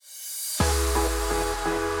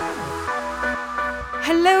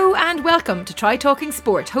Hello and welcome to Try Talking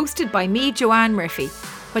Sport, hosted by me, Joanne Murphy.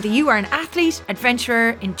 Whether you are an athlete,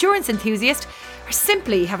 adventurer, endurance enthusiast, or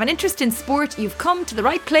simply have an interest in sport, you've come to the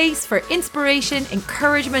right place for inspiration,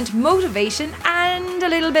 encouragement, motivation, and a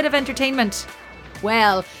little bit of entertainment.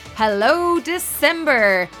 Well, hello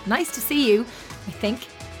December. Nice to see you, I think.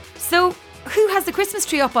 So, who has the Christmas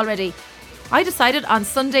tree up already? I decided on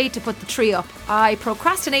Sunday to put the tree up. I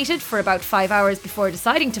procrastinated for about 5 hours before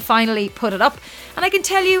deciding to finally put it up, and I can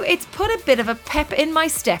tell you it's put a bit of a pep in my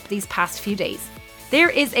step these past few days. There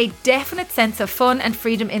is a definite sense of fun and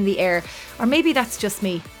freedom in the air, or maybe that's just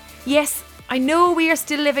me. Yes, I know we are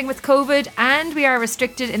still living with COVID and we are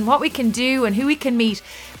restricted in what we can do and who we can meet,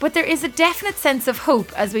 but there is a definite sense of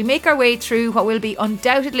hope as we make our way through what will be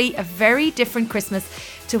undoubtedly a very different Christmas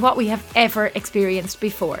to what we have ever experienced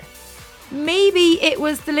before. Maybe it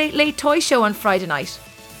was the Late Late Toy Show on Friday night.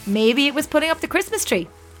 Maybe it was putting up the Christmas tree.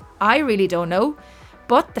 I really don't know.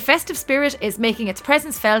 But the festive spirit is making its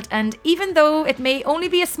presence felt, and even though it may only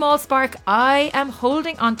be a small spark, I am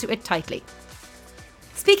holding onto it tightly.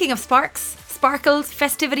 Speaking of sparks, sparkles,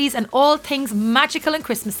 festivities and all things magical and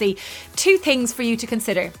Christmassy, two things for you to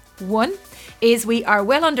consider. One is we are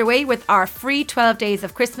well underway with our free 12 Days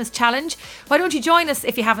of Christmas challenge. Why don't you join us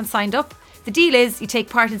if you haven't signed up? The deal is you take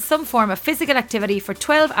part in some form of physical activity for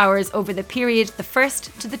 12 hours over the period the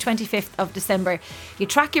 1st to the 25th of December. You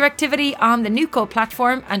track your activity on the Nuco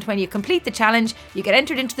platform, and when you complete the challenge, you get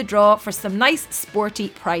entered into the draw for some nice sporty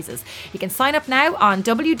prizes. You can sign up now on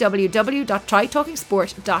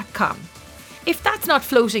www.trytalkingsport.com. If that's not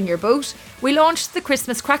floating your boat, we launched the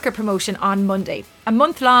Christmas Cracker promotion on Monday. A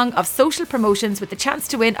month long of social promotions with the chance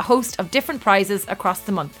to win a host of different prizes across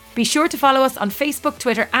the month. Be sure to follow us on Facebook,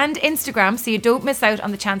 Twitter and Instagram so you don't miss out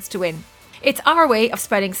on the chance to win. It's our way of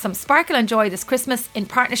spreading some sparkle and joy this Christmas in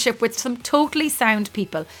partnership with some totally sound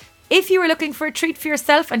people. If you are looking for a treat for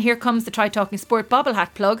yourself, and here comes the Try Talking Sport bobble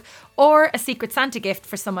hat plug, or a Secret Santa gift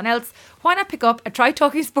for someone else, why not pick up a Try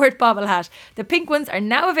Talking Sport bobble hat? The pink ones are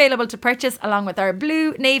now available to purchase along with our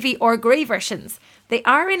blue, navy or grey versions. They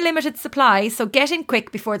are in limited supply, so get in quick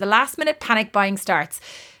before the last minute panic buying starts.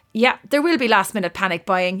 Yeah, there will be last minute panic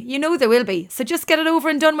buying. You know there will be. So just get it over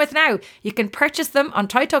and done with now. You can purchase them on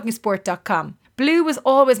trytalkingsport.com. Blue was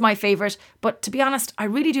always my favourite, but to be honest, I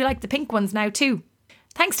really do like the pink ones now too.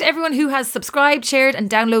 Thanks to everyone who has subscribed, shared and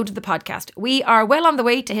downloaded the podcast. We are well on the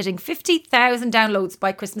way to hitting 50,000 downloads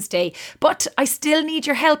by Christmas Day, but I still need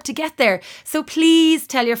your help to get there. So please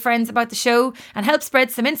tell your friends about the show and help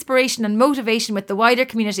spread some inspiration and motivation with the wider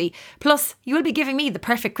community. Plus, you will be giving me the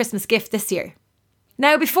perfect Christmas gift this year.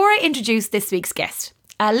 Now, before I introduce this week's guest,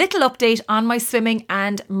 a little update on my swimming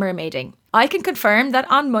and mermaiding. I can confirm that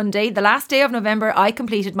on Monday, the last day of November, I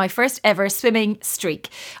completed my first ever swimming streak.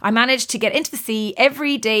 I managed to get into the sea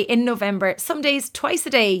every day in November, some days twice a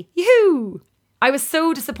day. Yoo-hoo! I was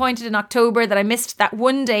so disappointed in October that I missed that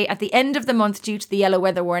one day at the end of the month due to the yellow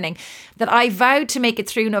weather warning, that I vowed to make it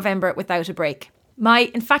through November without a break. My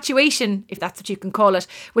infatuation, if that's what you can call it,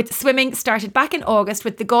 with swimming started back in August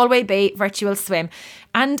with the Galway Bay Virtual Swim,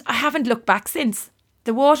 and I haven't looked back since.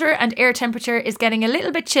 The water and air temperature is getting a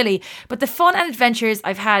little bit chilly, but the fun and adventures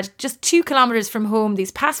I've had just 2 kilometres from home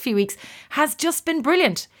these past few weeks has just been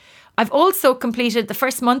brilliant. I've also completed the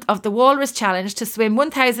first month of the Walrus Challenge to swim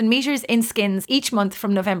 1,000 metres in skins each month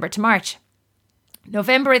from November to March.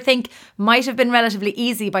 November, I think, might have been relatively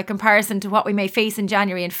easy by comparison to what we may face in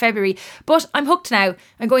January and February, but I'm hooked now.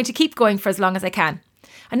 I'm going to keep going for as long as I can.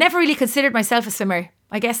 I never really considered myself a swimmer.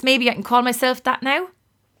 I guess maybe I can call myself that now.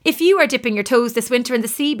 If you are dipping your toes this winter in the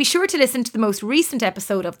sea, be sure to listen to the most recent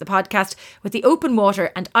episode of the podcast with the open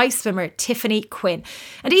water and ice swimmer Tiffany Quinn.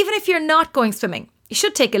 And even if you're not going swimming, you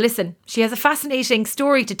should take a listen. She has a fascinating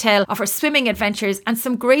story to tell of her swimming adventures and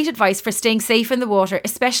some great advice for staying safe in the water,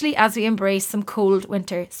 especially as we embrace some cold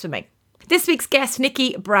winter swimming. This week's guest,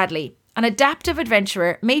 Nikki Bradley. An adaptive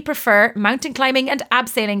adventurer, may prefer mountain climbing and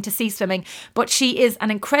abseiling to sea swimming, but she is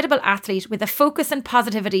an incredible athlete with a focus and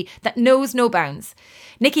positivity that knows no bounds.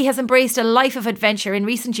 Nikki has embraced a life of adventure in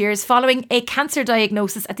recent years following a cancer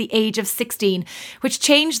diagnosis at the age of 16, which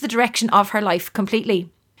changed the direction of her life completely.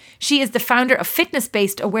 She is the founder of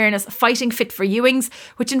fitness-based awareness Fighting Fit for Ewings,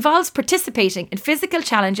 which involves participating in physical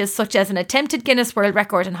challenges such as an attempted Guinness World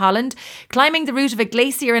Record in Holland, climbing the route of a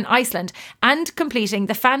glacier in Iceland, and completing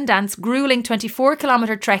the Fan Dance gruelling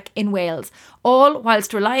 24-kilometre trek in Wales, all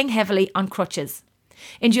whilst relying heavily on crutches.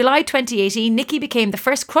 In July 2018, Nikki became the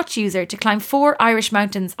first crutch user to climb 4 Irish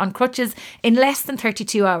mountains on crutches in less than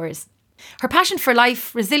 32 hours. Her passion for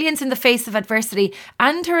life, resilience in the face of adversity,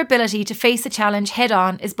 and her ability to face a challenge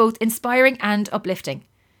head-on is both inspiring and uplifting.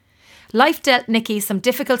 Life dealt Nikki some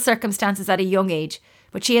difficult circumstances at a young age,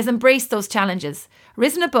 but she has embraced those challenges,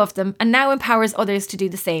 risen above them, and now empowers others to do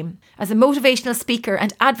the same. As a motivational speaker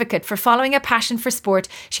and advocate for following a passion for sport,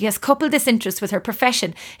 she has coupled this interest with her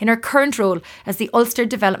profession in her current role as the Ulster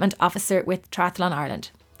Development Officer with Triathlon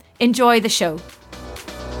Ireland. Enjoy the show.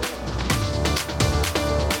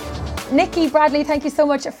 Nikki Bradley, thank you so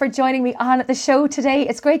much for joining me on the show today.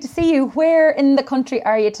 It's great to see you. Where in the country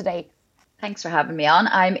are you today? Thanks for having me on.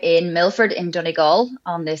 I'm in Milford in Donegal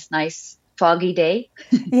on this nice foggy day.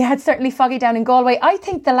 Yeah, it's certainly foggy down in Galway. I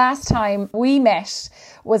think the last time we met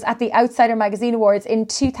was at the Outsider Magazine Awards in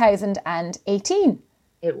 2018.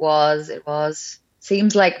 It was.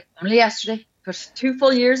 Seems like only yesterday, but 2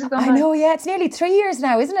 full years ago. I know, yeah. It's nearly 3 years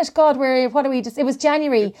now, isn't it? God, it was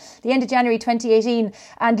January, the end of January 2018.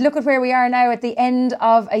 And look at where we are now at the end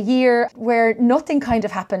of a year where nothing kind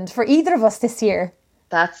of happened for either of us this year.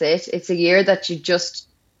 That's it. It's a year that you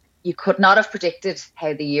could not have predicted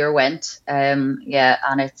how the year went. And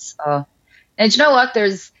it's, and you know what?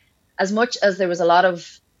 There's, as much as there was a lot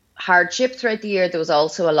of hardship throughout the year, there was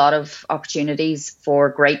also a lot of opportunities for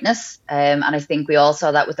greatness. And I think we all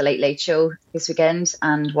saw that with the Late Late Show this weekend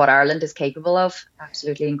and what Ireland is capable of.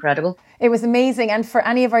 Absolutely incredible. It was amazing. And for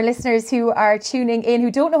any of our listeners who are tuning in,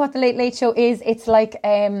 who don't know what the Late Late Show is, it's like,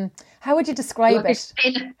 how would you describe it?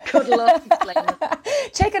 Good luck explaining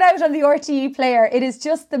it. Check it out on the RTE player. It is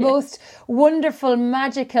just the most wonderful,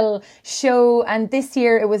 magical show. And this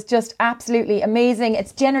year it was just absolutely amazing.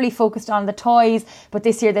 It's generally focused on the toys, but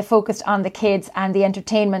this year they focused on the kids and the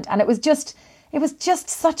entertainment. And it was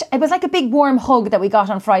like a big warm hug that we got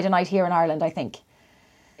on Friday night here in Ireland, I think.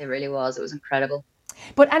 It really was. It was incredible.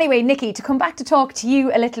 But anyway, Nikki, to come back to talk to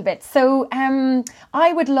you a little bit. So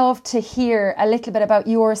I would love to hear a little bit about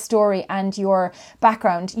your story and your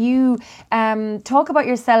background. You talk about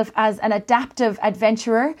yourself as an adaptive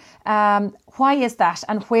adventurer. Why is that,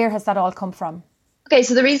 and where has that all come from? Okay,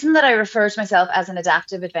 so the reason that I refer to myself as an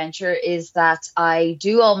adaptive adventurer is that I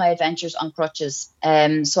do all my adventures on crutches.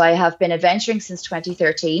 So I have been adventuring since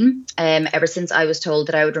 2013, ever since I was told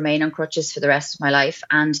that I would remain on crutches for the rest of my life.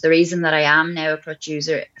 And the reason that I am now a crutch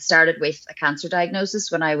user started with a cancer diagnosis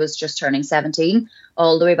when I was just turning 17,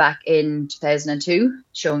 all the way back in 2002,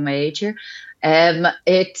 showing my age here.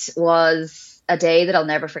 It was a day that I'll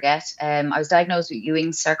never forget. I was diagnosed with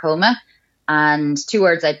Ewing's sarcoma. And 2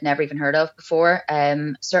 words I'd never even heard of before.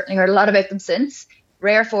 Certainly heard a lot about them since.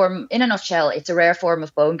 Rare form, in a nutshell, it's a rare form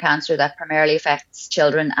of bone cancer that primarily affects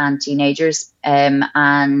children and teenagers.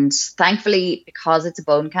 And thankfully, because it's a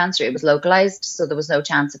bone cancer, it was localized, so there was no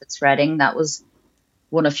chance of it spreading. That was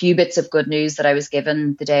one of few bits of good news that I was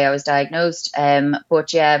given the day I was diagnosed. After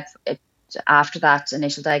that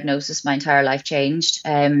initial diagnosis, my entire life changed.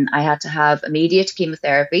 I had to have immediate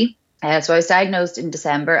chemotherapy. So I was diagnosed in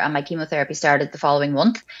December and my chemotherapy started the following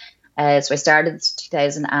month. So I started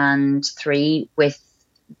 2003 with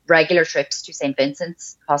regular trips to St.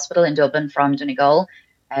 Vincent's Hospital in Dublin from Donegal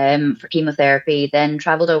for chemotherapy, then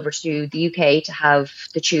travelled over to the UK to have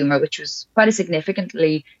the tumour, which was quite a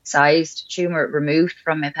significantly sized tumour, removed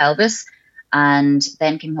from my pelvis, and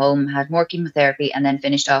then came home, had more chemotherapy, and then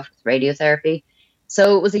finished off with radiotherapy.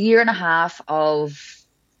 So it was a year and a half of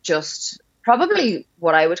just probably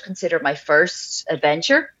what I would consider my first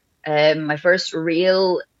adventure, my first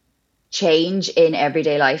real change in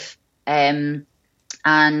everyday life. And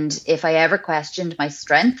if I ever questioned my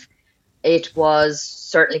strength, it was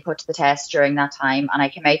certainly put to the test during that time. And I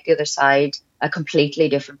came out the other side a completely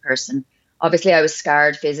different person. Obviously, I was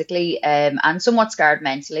scarred physically and somewhat scarred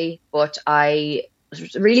mentally, but I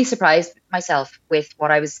was really surprised myself with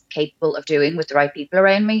what I was capable of doing with the right people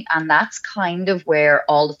around me. And that's kind of where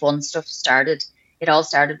all the fun stuff started. It all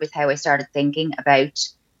started with how I started thinking about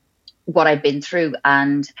what I'd been through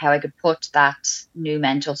and how I could put that new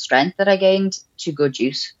mental strength that I gained to good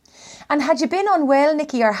use. And had you been unwell,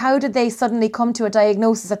 Nikki, or how did they suddenly come to a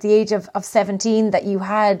diagnosis at the age of 17 that you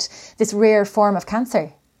had this rare form of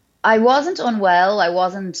cancer? I wasn't unwell. I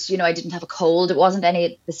wasn't, I didn't have a cold. It wasn't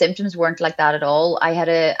the symptoms weren't like that at all. I had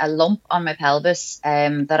a lump on my pelvis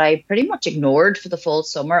that I pretty much ignored for the full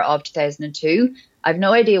summer of 2002. I've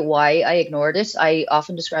no idea why I ignored it. I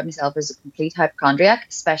often describe myself as a complete hypochondriac,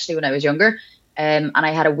 especially when I was younger. And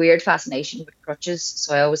I had a weird fascination with crutches.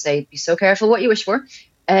 So I always say, be so careful what you wish for.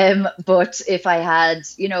 But if I had,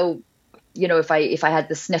 if I had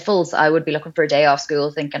the sniffles, I would be looking for a day off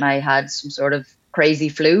school thinking I had some sort of crazy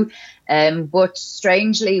flu. But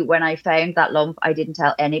strangely, when I found that lump, I didn't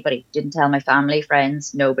tell anybody, didn't tell my family,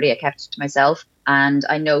 friends, nobody. I kept it to myself, and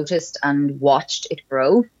I noticed and watched it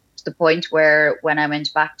grow to the point where when I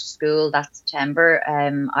went back to school that September,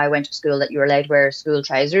 I went to school that you were allowed to wear school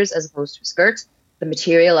trousers as opposed to a skirt. The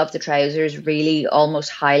material of the trousers really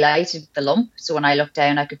almost highlighted the lump. So when I looked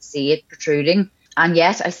down, I could see it protruding. And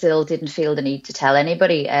yet I still didn't feel the need to tell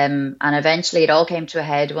anybody. And eventually it all came to a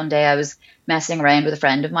head. One day I was messing around with a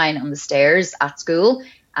friend of mine on the stairs at school,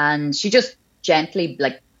 and she just gently,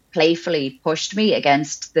 like playfully pushed me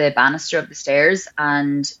against the banister of the stairs,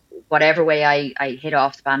 and whatever way I hit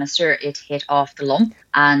off the banister, it hit off the lump,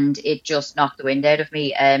 and it just knocked the wind out of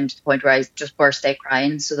me, to the point where I just burst out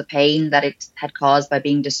crying. So the pain that it had caused by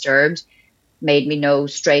being disturbed made me know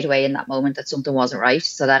straight away in that moment that something wasn't right.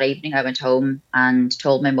 So that evening I went home and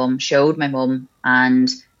told my mum, showed my mum, and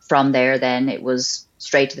from there then it was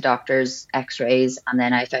straight to the doctors, x-rays, and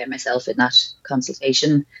then I found myself in that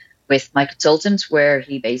consultation with my consultant where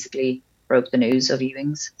he basically broke the news of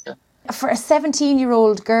Ewing's. So. For a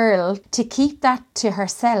 17-year-old girl to keep that to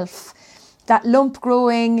herself, that lump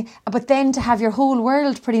growing, but then to have your whole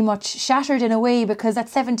world pretty much shattered in a way, because at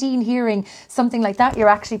 17 hearing something like that, you're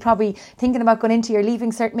actually probably thinking about going into your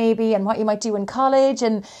leaving cert maybe, and what you might do in college,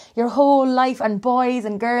 and your whole life, and boys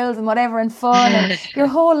and girls and whatever, and fun, and your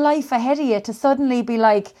whole life ahead of you, to suddenly be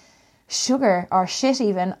like, sugar or shit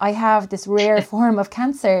even, I have this rare form of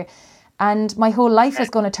cancer and my whole life is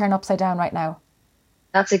going to turn upside down right now.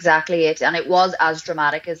 That's exactly it. And it was as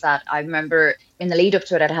dramatic as that. I remember in the lead up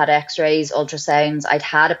to it, I'd had x-rays, ultrasounds, I'd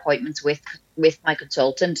had appointments with my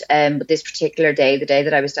consultant. But this particular day, the day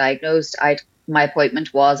that I was diagnosed, my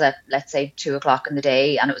appointment was at, let's say, 2:00 in the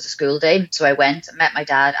day, and it was a school day. So I went and met my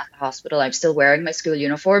dad at the hospital. I'm still wearing my school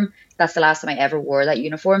uniform. That's the last time I ever wore that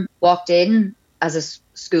uniform. Walked in as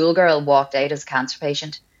a schoolgirl, walked out as a cancer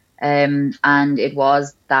patient. And it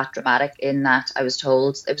was that dramatic in that I was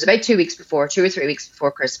told, it was about 2 or 3 weeks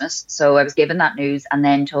before Christmas. So I was given that news and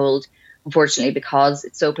then told, unfortunately, because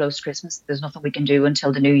it's so close to Christmas, there's nothing we can do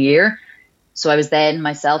until the new year. So I was then,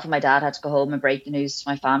 myself and my dad had to go home and break the news to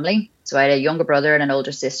my family. So I had a younger brother and an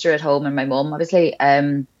older sister at home, and my mum, obviously.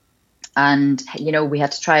 And, you know, we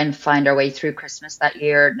had to try and find our way through Christmas that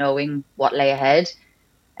year, knowing what lay ahead.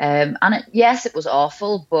 Yes, it was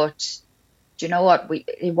awful, but do you know what?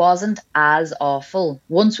 It wasn't as awful.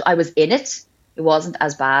 Once I was in it, it wasn't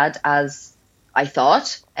as bad as I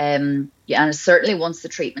thought. And certainly once the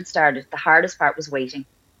treatment started, the hardest part was waiting.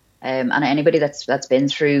 And anybody that's been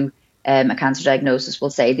through a cancer diagnosis will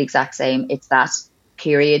say the exact same. It's that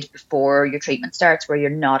period before your treatment starts where you're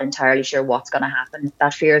not entirely sure what's going to happen.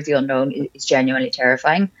 That fear of the unknown is genuinely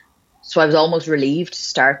terrifying. So I was almost relieved to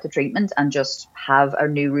start the treatment and just have a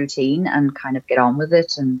new routine and kind of get on with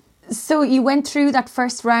it. And so you went through that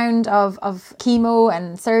first round of chemo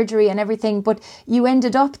and surgery and everything, but you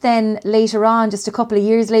ended up then later on, just a couple of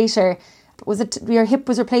years later, was it your hip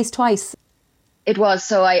was replaced twice? It was.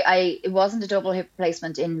 So it wasn't a double hip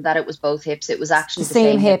replacement in that it was both hips. It was actually the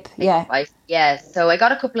same hip. Yeah. Twice. Yeah. So I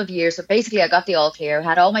got a couple of years. So basically I got the all clear,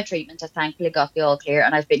 had all my treatment. I thankfully got the all clear,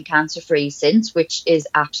 and I've been cancer free since, which is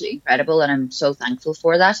absolutely incredible. And I'm so thankful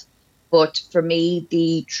for that. But for me,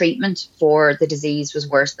 the treatment for the disease was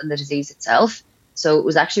worse than the disease itself. So it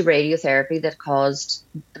was actually radiotherapy that caused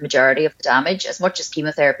the majority of the damage. As much as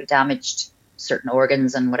chemotherapy damaged certain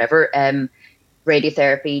organs and whatever,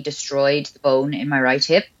 radiotherapy destroyed the bone in my right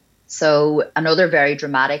hip. So another very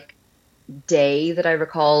dramatic day that I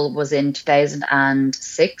recall was in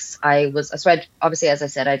 2006. Obviously, as I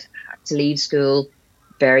said, I'd had to leave school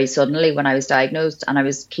very suddenly when I was diagnosed, and I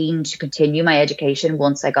was keen to continue my education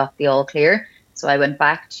once I got the all clear. So I went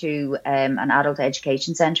back to an adult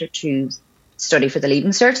education centre to study for the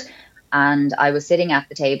leaving cert, and I was sitting at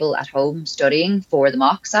the table at home studying for the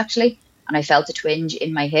mocks actually, and I felt a twinge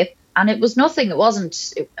in my hip, and it was nothing. I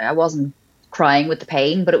wasn't crying with the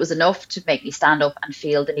pain, but it was enough to make me stand up and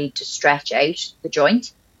feel the need to stretch out the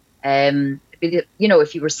joint. You know,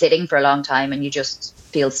 if you were sitting for a long time and you just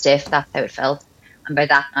feel stiff, that's how it felt. And by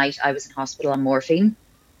that night, I was in hospital on morphine.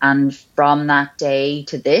 And from that day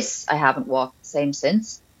to this, I haven't walked the same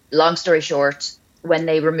since. Long story short, when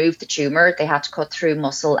they removed the tumour, they had to cut through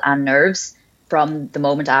muscle and nerves. From the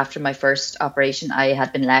moment after my first operation, I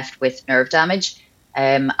had been left with nerve damage.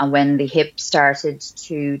 And when the hip started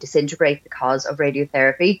to disintegrate because of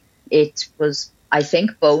radiotherapy, it was, I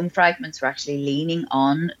think, bone fragments were actually leaning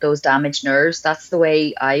on those damaged nerves. That's the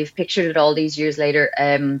way I've pictured it all these years later.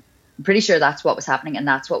 I'm pretty sure that's what was happening, and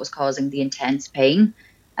that's what was causing the intense pain.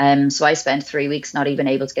 So I spent 3 weeks not even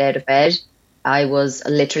able to get out of bed. I was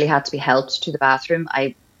literally had to be helped to the bathroom.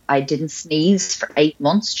 I didn't sneeze for 8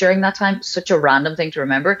 months during that time. Such a random thing to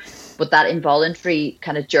remember, but that involuntary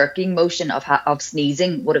kind of jerking motion of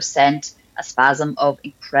sneezing would have sent a spasm of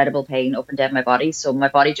incredible pain up and down my body. So my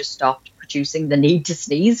body just stopped producing the need to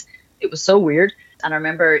sneeze. It was so weird. And I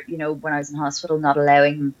remember, you know, when I was in hospital, not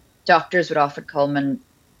allowing, doctors would often come and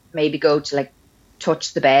maybe go to like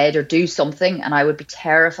touch the bed or do something. And I would be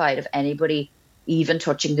terrified of anybody even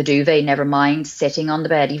touching the duvet, never mind sitting on the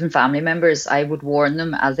bed. Even family members, I would warn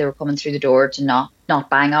them as they were coming through the door to not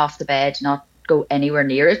bang off the bed, not go anywhere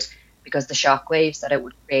near it, because the shock waves that it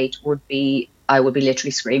would create I would be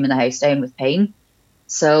literally screaming the house down with pain.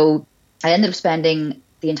 So I ended up spending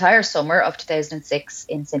the entire summer of 2006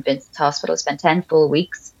 in St. Vincent's Hospital. I spent 10 full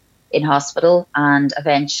weeks in hospital, and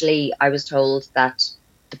eventually I was told that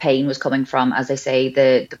the pain was coming from, as I say,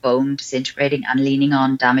 the bone disintegrating and leaning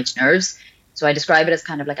on damaged nerves. So I describe it as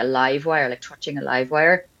kind of like a live wire, like touching a live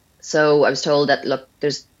wire. So I was told that, look,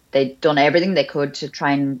 they'd done everything they could to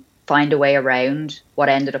try and find a way around what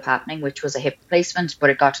ended up happening, which was a hip replacement.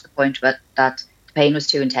 But it got to the point that the pain was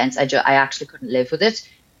too intense. I actually couldn't live with it.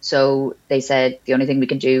 So they said the only thing we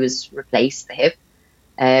can do is replace the hip.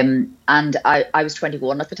 And I was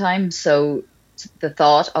 21 at the time. So the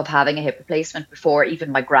thought of having a hip replacement before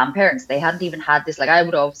even my grandparents, they hadn't even had this. Like, I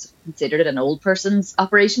would always considered it an old person's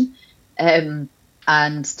operation.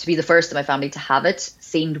 And to be the first in my family to have it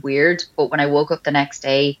seemed weird. But when I woke up the next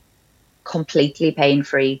day, completely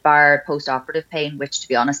pain-free, bar post-operative pain, which to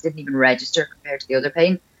be honest didn't even register compared to the other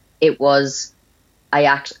pain, it was,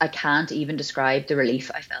 I can't even describe the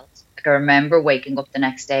relief I felt. Like, I remember waking up the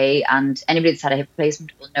next day, and anybody that's had a hip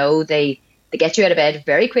replacement will know they get you out of bed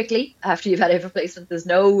very quickly after you've had a hip replacement. There's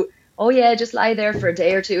no, oh yeah, just lie there for a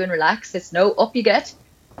day or two and relax. It's no, up you get.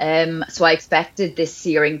 So I expected this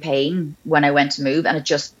searing pain when I went to move, and it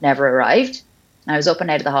just never arrived. I was up and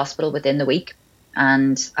out of the hospital within the week,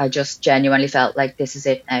 and I just genuinely felt like this is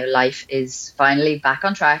it now. Life is finally back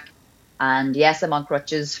on track. And yes, I'm on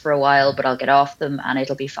crutches for a while, but I'll get off them and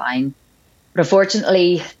it'll be fine. But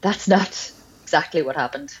unfortunately, that's not exactly what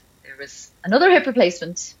happened. There was another hip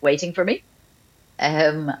replacement waiting for me.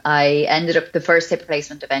 I ended up, the first hip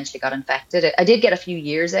replacement eventually got infected. I did get a few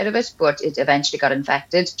years out of it, but it eventually got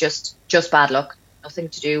infected. Just bad luck. Nothing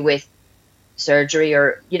to do with surgery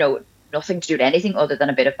or, you know, nothing to do with anything other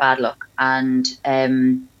than a bit of bad luck. And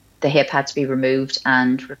the hip had to be removed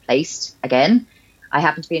and replaced again. I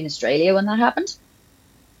happened to be in Australia when that happened.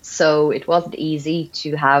 So it wasn't easy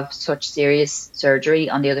to have such serious surgery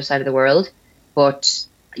on the other side of the world. But,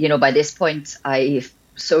 you know, by this point, I'm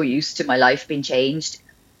so used to my life being changed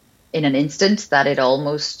in an instant that it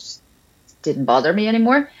almost didn't bother me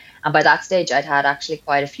anymore. And by that stage, I'd had actually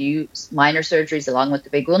quite a few minor surgeries along with the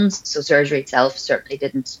big ones. So surgery itself certainly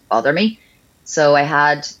didn't bother me. So I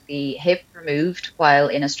had the hip removed while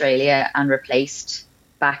in Australia and replaced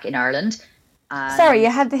back in Ireland. Sorry, you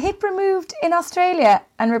had the hip removed in Australia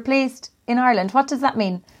and replaced in Ireland. What does that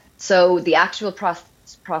mean? So the actual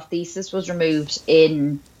prosthesis was removed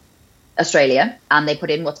in Australia, and they put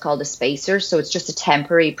in what's called a spacer. So it's just a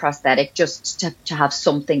temporary prosthetic just to have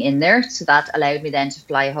something in there. So that allowed me then to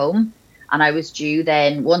fly home. And I was due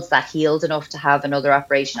then, once that healed enough to have another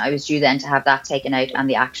operation, I was due then to have that taken out and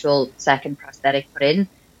the actual second prosthetic put in.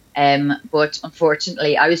 But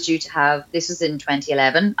unfortunately, I was due to have, this was in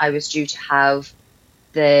 2011, I was due to have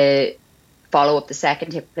the follow-up, the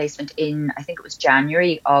second hip replacement in, I think it was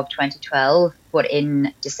January of 2012, but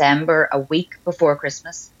in December, a week before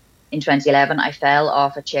Christmas in 2011, I fell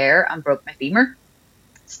off a chair and broke my femur,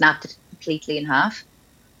 snapped it completely in half,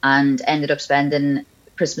 and ended up spending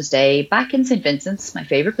Christmas Day back in St. Vincent's, my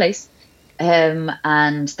favourite place.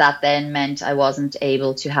 And that then meant I wasn't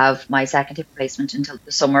able to have my second hip replacement until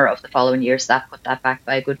the summer of the following year. So that put that back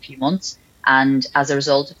by a good few months. And as a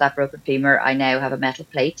result of that broken femur, I now have a metal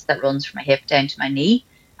plate that runs from my hip down to my knee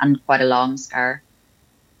and quite a long scar.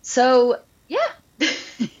 So, yeah.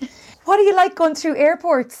 What do you like going through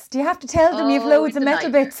airports? Do you have to tell them you've loads of metal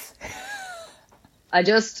bits?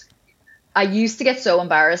 I used to get so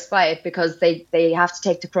embarrassed by it because they have to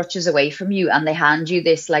take the crutches away from you and they hand you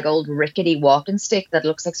this like old rickety walking stick that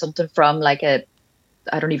looks like something from like a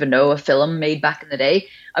film made back in the day.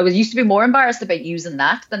 I used to be more embarrassed about using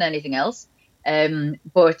that than anything else.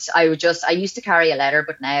 But I used to carry a letter,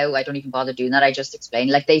 but now I don't even bother doing that. I just explain,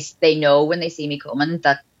 like they know when they see me coming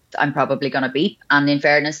that I'm probably going to beep. And in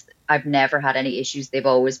fairness, I've never had any issues. They've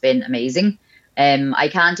always been amazing. I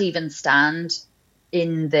can't even stand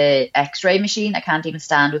in the x-ray machine. I can't even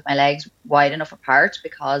stand with my legs wide enough apart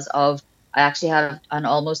because I actually have an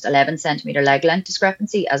almost 11 centimeter leg length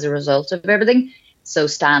discrepancy as a result of everything. So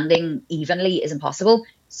standing evenly is impossible.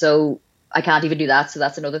 So I can't even do that. So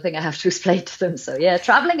that's another thing I have to explain to them. So yeah,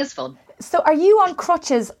 traveling is fun. So are you on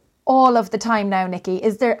crutches all of the time now, Nikki?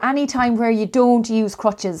 Is there any time where you don't use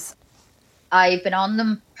crutches? I've been on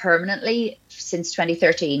them permanently since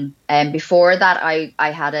 2013. And before that,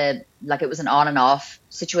 I had it was an on and off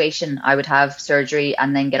situation. I would have surgery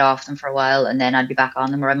and then get off them for a while, and then I'd be back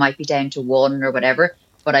on them, or I might be down to one or whatever.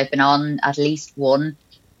 But I've been on at least one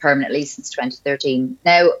permanently since 2013.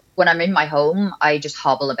 Now, when I'm in my home, I just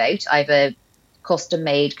hobble about. I have a custom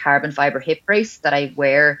made carbon fiber hip brace that I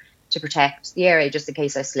wear to protect the area just in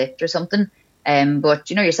case I slipped or something. But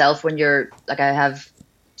you know yourself, when you're like, I have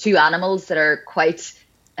two animals that are quite,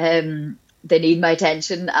 they need my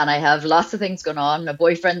attention, and I have lots of things going on, a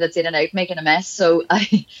boyfriend that's in and out making a mess. So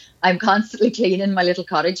I'm constantly cleaning my little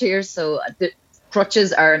cottage here. So the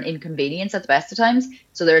crutches are an inconvenience at the best of times.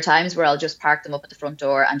 So there are times where I'll just park them up at the front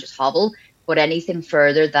door and just hobble. But anything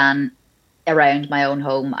further than around my own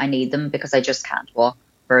home, I need them because I just can't walk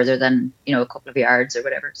further than, you know, a couple of yards or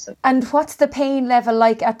whatever. So. And what's the pain level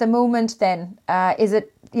like at the moment then? Is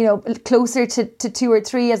it, you know, closer to 2 or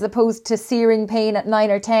 3 as opposed to searing pain at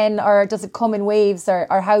 9 or 10, or does it come in waves,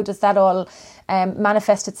 or how does that all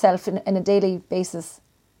manifest itself in a daily basis?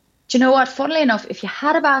 Do you know what? Funnily enough, if you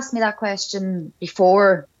had have asked me that question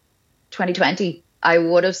before 2020, I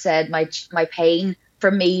would have said my pain. For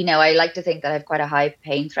me now, I like to think that I have quite a high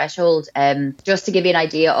pain threshold. Just to give you an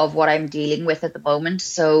idea of what I'm dealing with at the moment.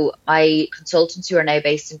 So my consultants who are now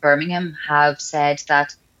based in Birmingham have said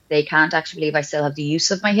that they can't actually believe I still have the use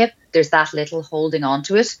of my hip. There's that little holding on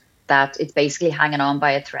to it that it's basically hanging on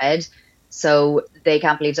by a thread. So they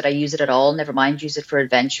can't believe that I use it at all, never mind use it for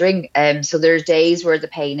adventuring. So there's days where the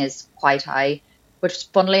pain is quite high. But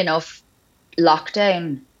funnily enough,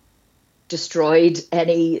 lockdown destroyed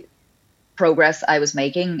any progress I was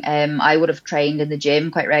making. I would have trained in the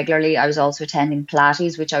gym quite regularly. I was also attending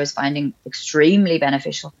Pilates, which I was finding extremely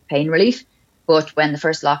beneficial for pain relief. But when the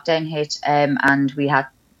first lockdown hit, and we had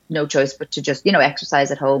no choice but to just, you know, exercise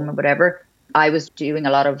at home or whatever, I was doing a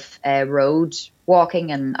lot of road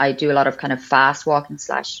walking, and I do a lot of kind of fast walking /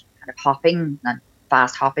 kind of hopping and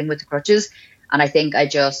fast hopping with the crutches. And I think I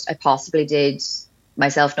possibly did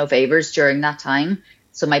myself no favors during that time.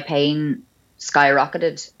 So my pain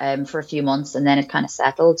skyrocketed for a few months, and then it kind of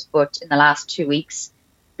settled. But in the last 2 weeks,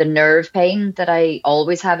 the nerve pain that I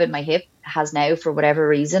always have in my hip has now, for whatever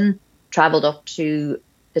reason, traveled up to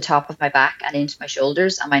the top of my back and into my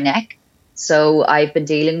shoulders and my neck. So I've been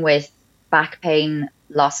dealing with back pain,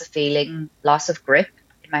 loss of feeling, loss of grip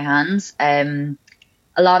in my hands, a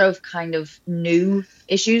lot of kind of new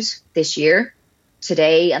issues this year.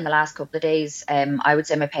 Today and the last couple of days, I would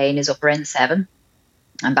say my pain is up around 7.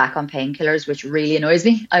 I'm back on painkillers, which really annoys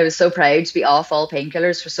me. I was so proud to be off all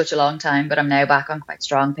painkillers for such a long time, but I'm now back on quite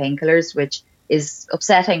strong painkillers, which is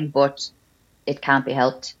upsetting, but it can't be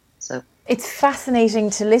helped. So it's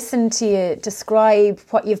fascinating to listen to you describe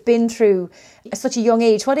what you've been through at such a young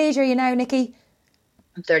age. What age are you now, Nikki?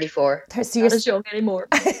 I'm 34. So not as young anymore.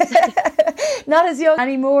 Not as young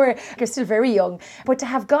anymore. You're still very young. But to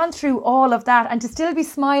have gone through all of that and to still be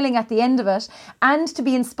smiling at the end of it and to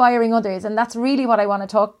be inspiring others. And that's really what I want to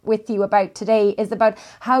talk with you about today, is about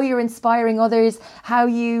how you're inspiring others, how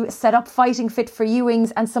you set up Fighting Fit for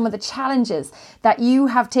Ewings, and some of the challenges that you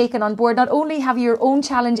have taken on board. Not only have you your own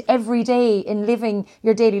challenge every day in living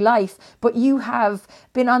your daily life, but you have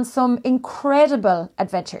been on some incredible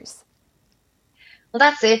adventures. Well,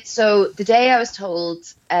 that's it. So the day I was told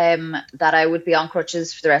that I would be on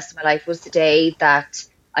crutches for the rest of my life was the day that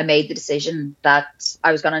I made the decision that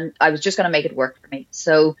I was just gonna make it work for me.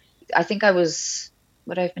 So I think I've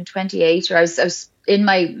been 28, or I was in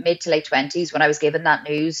my mid to late 20s when I was given that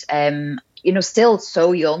news. You know, still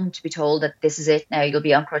so young to be told that this is it now, you'll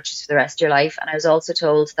be on crutches for the rest of your life. And I was also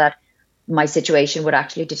told that my situation would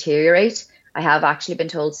actually deteriorate. I have actually been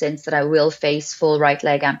told since that I will face full right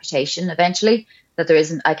leg amputation eventually,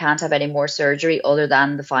 that I can't have any more surgery other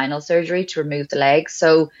than the final surgery to remove the leg.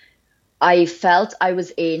 So I felt I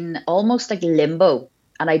was in almost like limbo,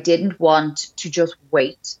 and I didn't want to just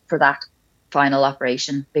wait for that final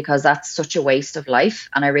operation because that's such a waste of life.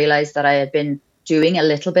 And I realized that I had been doing a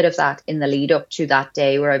little bit of that in the lead up to that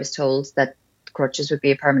day where I was told that crutches would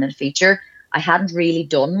be a permanent feature. I hadn't really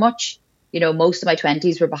done much. You know, most of my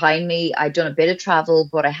 20s were behind me. I'd done a bit of travel,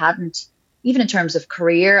 but I hadn't, even in terms of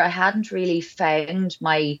career, I hadn't really found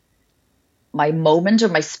my moment or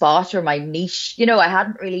my spot or my niche. You know, I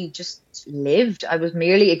hadn't really just lived. I was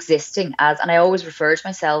merely existing and I always referred to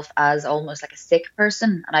myself as almost like a sick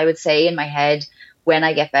person. And I would say in my head, when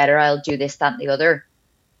I get better, I'll do this, that, and the other.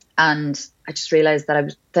 And I just realized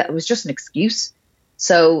that it was just an excuse.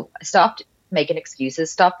 So I stopped making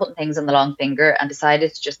excuses, stopped putting things on the long finger, and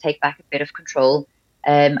decided to just take back a bit of control.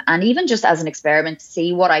 And even just as an experiment,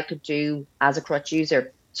 see what I could do as a crutch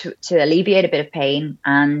user. to alleviate a bit of pain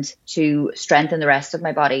and to strengthen the rest of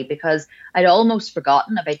my body, because I'd almost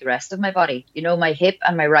forgotten about the rest of my body. You know, my hip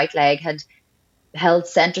and my right leg had held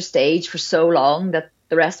center stage for so long that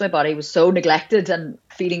the rest of my body was so neglected and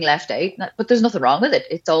feeling left out. But there's nothing wrong with it.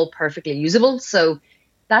 It's all perfectly usable. So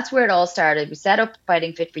that's where it all started. We set up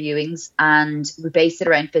Fighting Fit for Ewings and we based it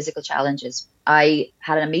around physical challenges. I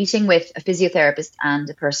had a meeting with a physiotherapist and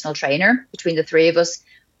a personal trainer. Between the three of us,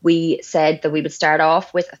 we said that we would start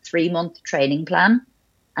off with a 3-month training plan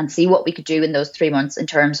and see what we could do in those 3 months in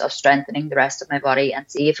terms of strengthening the rest of my body and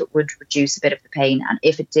see if it would reduce a bit of the pain. And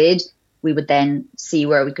if it did, we would then see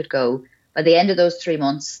where we could go. By the end of those 3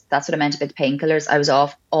 months, that's what I meant about the painkillers. I was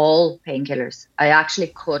off all painkillers. I actually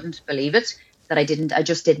couldn't believe it that I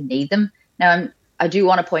just didn't need them. Now, I do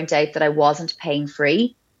want to point out that I wasn't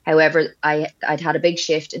pain-free. However, I'd had a big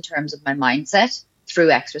shift in terms of my mindset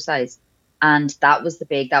through exercise. And that was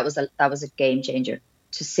a game changer.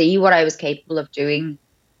 To see what I was capable of doing,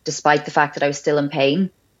 despite the fact that I was still in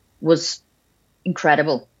pain, was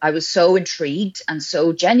incredible. I was so intrigued and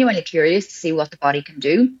so genuinely curious to see what the body can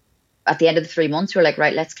do. At the end of the 3 months, we were like,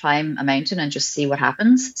 right, let's climb a mountain and just see what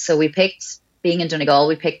happens. So we picked, being in Donegal,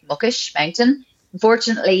 we picked Muckish Mountain.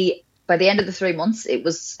 Unfortunately, by the end of the 3 months, it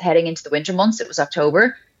was heading into the winter months. It was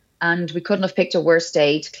October, and we couldn't have picked a worse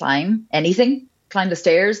day to climb anything. Climb the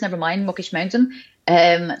stairs, never mind Muckish Mountain.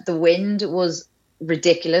 The wind was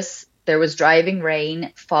ridiculous. There was driving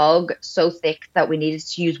rain, fog so thick that we needed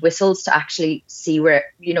to use whistles to actually see where,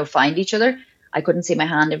 find each other. I couldn't see my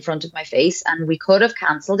hand in front of my face, and we could have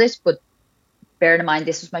cancelled it. But bearing in mind,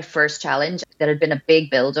 this was my first challenge. There had been a big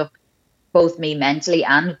build-up, both me mentally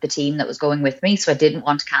and with the team that was going with me. So I didn't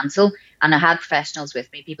want to cancel. And I had professionals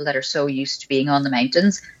with me, people that are so used to being on the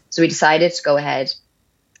mountains. So we decided to go ahead.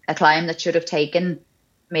 A climb that should have taken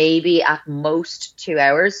maybe at most 2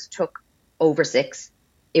 hours took over 6.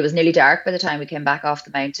 It was nearly dark by the time we came back off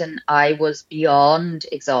the mountain. I was beyond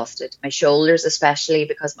exhausted, my shoulders especially,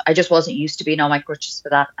 because I just wasn't used to being on my crutches for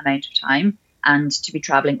that amount of time and to be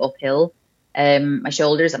traveling uphill. My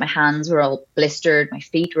shoulders and my hands were all blistered, my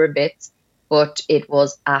feet were a bit, but it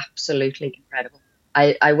was absolutely incredible.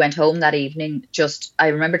 I went home that evening, I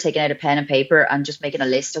remember taking out a pen and paper and just making a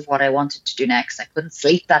list of what I wanted to do next. I couldn't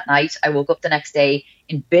sleep that night. I woke up the next day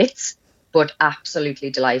in bits, but absolutely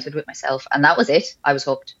delighted with myself. And that was it. I was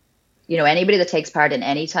hooked. Anybody that takes part in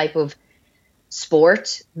any type of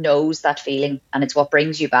sport knows that feeling, and it's what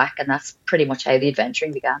brings you back. And that's pretty much how the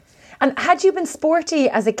adventuring began. And had you been sporty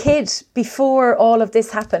as a kid before all of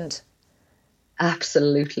this happened?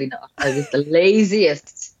 Absolutely not. I was the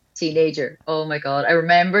laziest teenager. Oh my God. I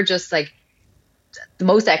remember just like the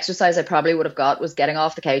most exercise I probably would have got was getting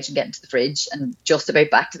off the couch and getting to the fridge and just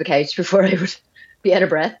about back to the couch before I would be out of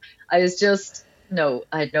breath. I had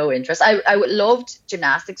no interest. I loved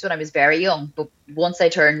gymnastics when I was very young, but once I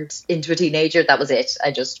turned into a teenager, that was it.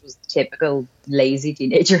 I just was the typical lazy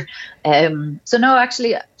teenager. So no,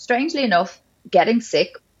 actually, strangely enough, getting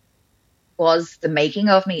sick was the making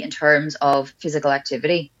of me in terms of physical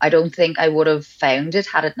activity. I don't think I would have found it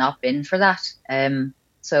had it not been for that.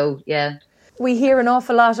 So yeah. We hear an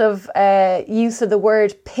awful lot of use of the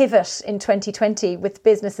word pivot in 2020 with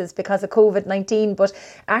businesses because of COVID-19, but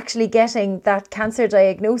actually getting that cancer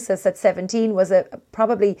diagnosis at 17 was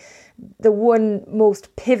probably the one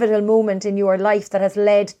most pivotal moment in your life that has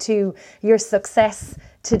led to your success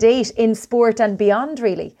to date in sport and beyond,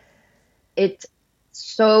 really.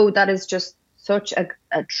 That is just such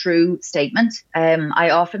a true statement.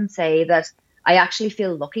 I often say that I actually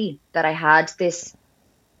feel lucky that I had this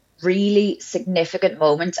really significant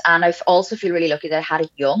moment, and I also feel really lucky that I had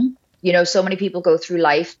it young. So many people go through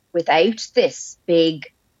life without this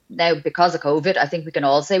big, now because of COVID, I think we can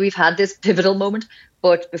all say we've had this pivotal moment,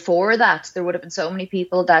 but before that there would have been so many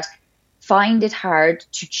people that find it hard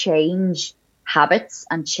to change habits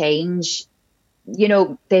and change,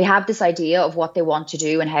 they have this idea of what they want to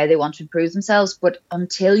do and how they want to improve themselves, but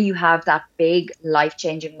until you have that big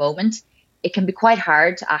life-changing moment, it can be quite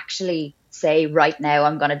hard to actually say, right now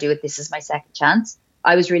I'm going to do it, this is my second chance.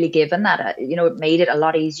 I was really given that. It made it a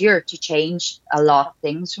lot easier to change a lot of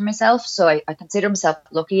things for myself. So I consider myself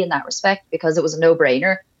lucky in that respect, because it was a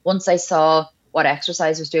no-brainer. Once I saw what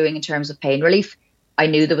exercise was doing in terms of pain relief, I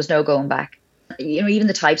knew there was no going back. Even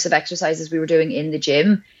the types of exercises we were doing in the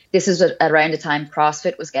gym, this is around the time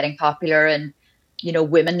CrossFit was getting popular, and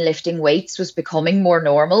women lifting weights was becoming more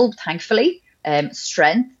normal, thankfully.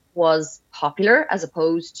 Strength was popular as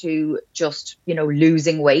opposed to just,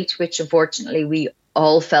 losing weight, which unfortunately we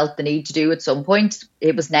all felt the need to do at some point.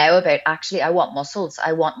 It was now about, actually, I want muscles.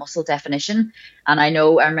 I want muscle definition. And I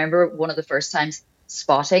remember one of the first times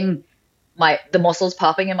spotting the muscles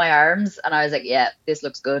popping in my arms, and I was like, yeah, this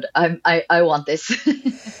looks good. I want this.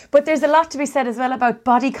 But there's a lot to be said as well about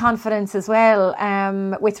body confidence as well,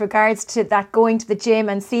 with regards to that, going to the gym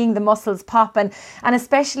and seeing the muscles pop, and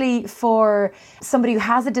especially for somebody who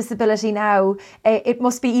has a disability now, it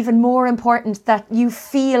must be even more important that you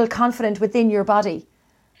feel confident within your body.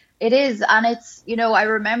 It is, and it's, I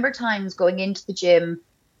remember times going into the gym,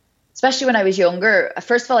 especially when I was younger.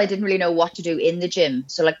 First of all, I didn't really know what to do in the gym.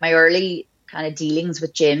 So like my early kind of dealings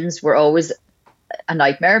with gyms were always a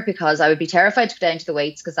nightmare, because I would be terrified to go down to the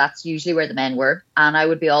weights, because that's usually where the men were. And I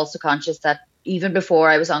would be also conscious that even before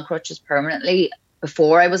I was on crutches permanently,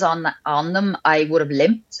 before I was on them, I would have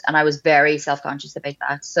limped, and I was very self-conscious about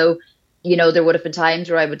that. So, there would have been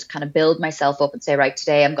times where I would kind of build myself up and say, right,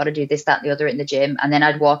 today I'm going to do this, that, and the other in the gym. And then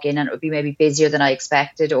I'd walk in and it would be maybe busier than I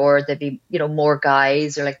expected, or there'd be, more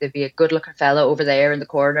guys, or like there'd be a good looking fella over there in the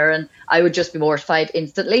corner, and I would just be mortified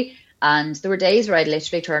instantly. And there were days where I'd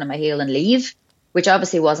literally turn on my heel and leave, which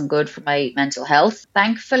obviously wasn't good for my mental health.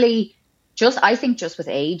 Thankfully, I think just with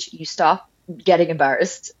age, you stop getting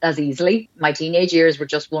embarrassed as easily. My teenage years were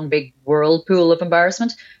just one big whirlpool of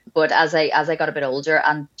embarrassment. But as I got a bit older,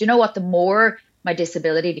 and do you know what, the more my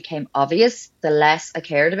disability became obvious, the less I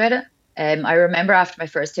cared about it. I remember after my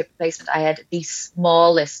first hip replacement, I had the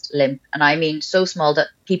smallest limp, and I mean so small that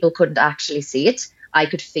people couldn't actually see it. I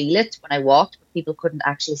could feel it when I walked, but people couldn't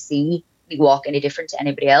actually see me walk any different to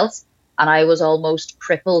anybody else. And I was almost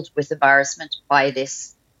crippled with embarrassment by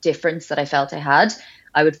this difference that I felt I had.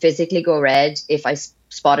 I would physically go red if I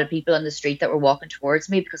spotted people on the street that were walking towards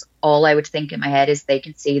me, because all I would think in my head is they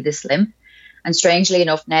can see this limp. And strangely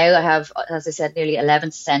enough, now I have, as I said, nearly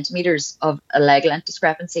 11 centimeters of a leg length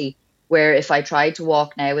discrepancy, where if I tried to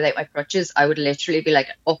walk now without my crutches, I would literally be like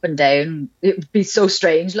up and down. It would be so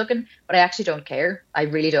strange looking, but I actually don't care. I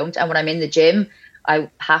really don't. And when I'm in the gym, I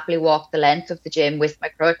happily walk the length of the gym with my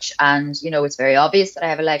crutch, and it's very obvious that I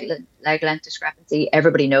have a leg length discrepancy.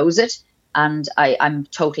 Everybody knows it, and I'm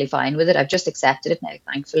totally fine with it. I've just accepted it now,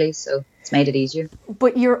 thankfully, so it's made it easier.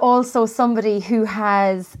 But you're also somebody who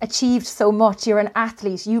has achieved so much. You're an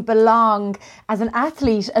athlete. You belong as an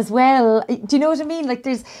athlete as well. Do you know what I mean? Like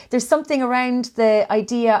there's something around the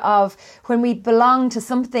idea of when we belong to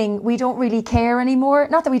something, we don't really care anymore.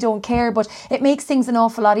 Not that we don't care, but it makes things an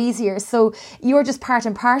awful lot easier. So you're just part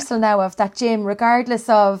and parcel now of that gym, regardless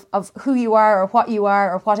of who you are or what you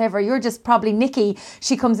are or whatever. You're just probably Nikki.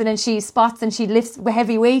 She comes in and she spots and she lifts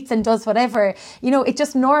heavy weights and does whatever. It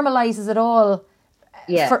just normalises it all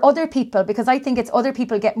for other people, because I think it's other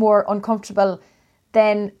people get more uncomfortable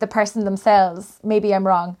than the person themselves. Maybe I'm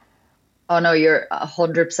wrong. Oh no, you're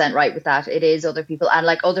 100% right with that. It is other people, and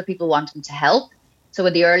like other people wanting to help. So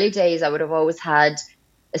in the early days, I would have always had,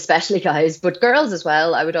 especially guys, but girls as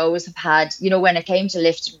well, I would always have had, when it came to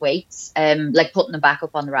lifting weights, like putting them back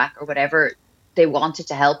up on the rack or whatever, they wanted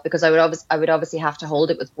to help, because I would obviously have to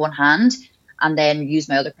hold it with one hand and then use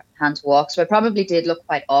my other hand to walk. So I probably did look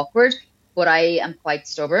quite awkward, but I am quite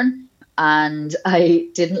stubborn, and I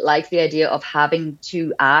didn't like the idea of having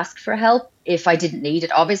to ask for help if I didn't need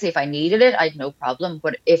it. Obviously, if I needed it, I'd no problem.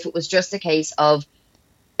 But if it was just a case of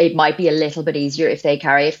it might be a little bit easier if they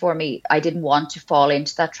carry it for me, I didn't want to fall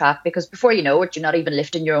into that trap, because before you know it, you're not even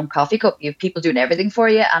lifting your own coffee cup. You have people doing everything for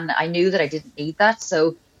you, and I knew that I didn't need that.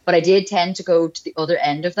 So, but I did tend to go to the other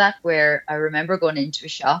end of that, where I remember going into a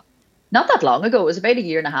shop not that long ago. It was about 1.5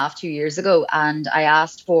 years, 2 years ago. And I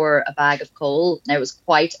asked for a bag of coal. Now, it was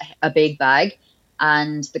quite a big bag.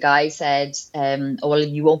 And the guy said, oh, well,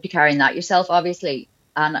 you won't be carrying that yourself, obviously.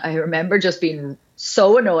 And I remember just being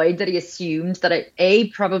so annoyed that he assumed that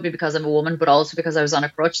probably because I'm a woman, but also because I was on a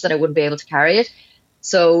crutch, that I wouldn't be able to carry it.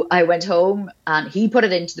 So I went home and he put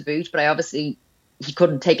it into the boot, but he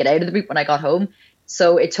couldn't take it out of the boot when I got home.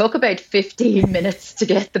 So it took about 15 minutes to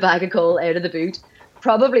get the bag of coal out of the boot.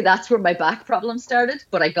 Probably that's where my back problem started,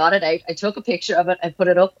 but I got it out. I took a picture of it. I put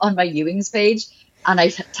it up on my Ewing's page, and I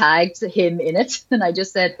tagged him in it. And I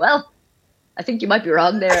just said, well, I think you might be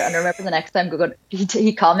wrong there. And I remember the next time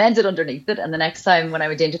he commented underneath it. And the next time when I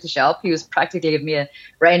went into the shop, he was practically giving me a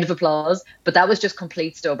round of applause. But that was just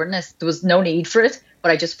complete stubbornness. There was no need for it, but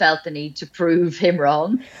I just felt the need to prove him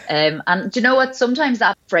wrong. And do you know what? Sometimes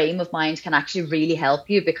that frame of mind can actually really help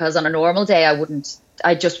you, because on a normal day,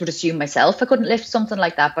 I just would assume myself I couldn't lift something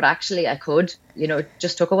like that, but actually I could. It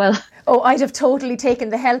just took a while. Oh, I'd have totally taken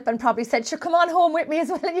the help and probably said, sure, come on home with me as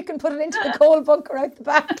well, and you can put it into the coal bunker out the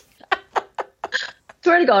back.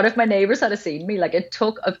 Swear to God, if my neighbours had seen me, like, it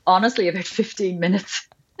took honestly about 15 minutes.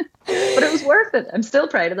 But it was worth it. I'm still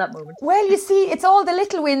proud of that moment. Well, you see, it's all the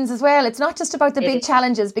little wins as well. It's not just about the big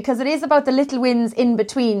challenges, because it is about the little wins in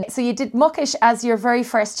between. So you did Muckish as your very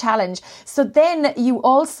first challenge. So then you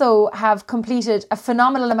also have completed a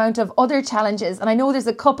phenomenal amount of other challenges. And I know there's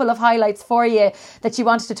a couple of highlights for you that you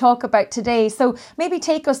wanted to talk about today. So maybe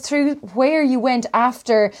take us through where you went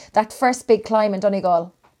after that first big climb in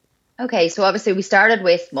Donegal. Okay, so obviously we started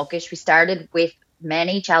with Muckish. We started with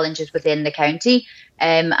many challenges within the county.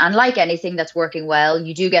 And like anything that's working well,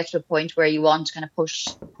 you do get to a point where you want to kind of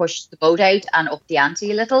push the boat out and up the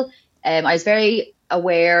ante a little. I was very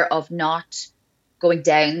aware of not going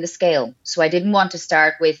down the scale. So I didn't want to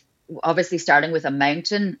start with, obviously starting with a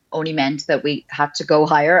mountain only meant that we had to go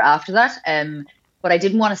higher after that. But I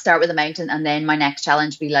didn't want to start with a mountain and then my next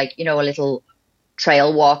challenge be like, a little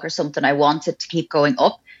trail walk or something. I wanted to keep going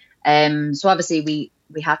up. So obviously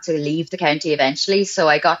we had to leave the county eventually. So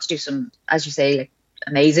I got to do some, as you say, like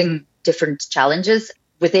amazing different challenges.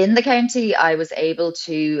 Within the county, I was able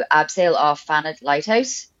to abseil off Fanad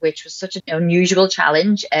Lighthouse, which was such an unusual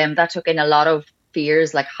challenge. That took in a lot of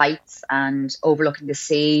fears like heights and overlooking the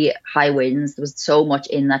sea, high winds. There was so much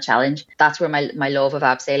in that challenge. That's where my love of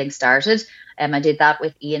abseiling started. I did that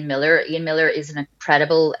with Ian Miller. Ian Miller is an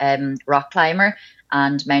incredible rock climber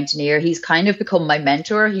and mountaineer. He's kind of become my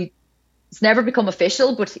mentor. He's never become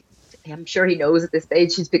official, but I'm sure he knows at this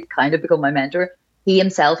stage he's kind of become my mentor. He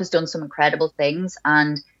himself has done some incredible things,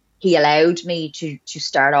 and he allowed me to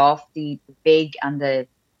start off the big and the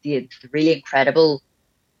really incredible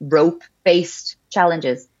rope-based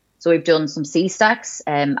challenges. So we've done some sea stacks,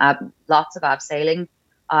 lots of abseiling.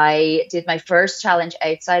 I did my first challenge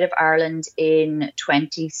outside of Ireland in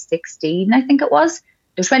 2016, I think it was.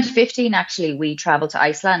 It was 2015, actually. We travelled to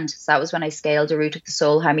Iceland. So that was when I scaled the route of the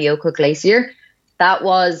Sol Hamiokul Glacier. That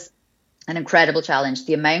was an incredible challenge.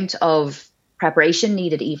 The amount of preparation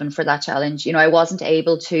needed even for that challenge. I wasn't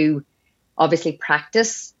able to obviously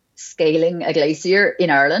practice scaling a glacier in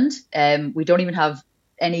Ireland. We don't even have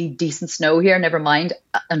any decent snow here, never mind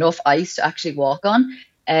enough ice to actually walk on.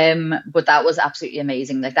 But that was absolutely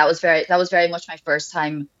amazing. Like that was very much my first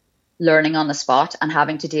time learning on the spot and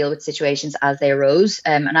having to deal with situations as they arose.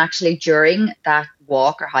 And actually during that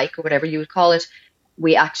walk or hike or whatever you would call it,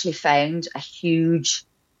 we actually found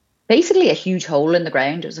basically a huge hole in the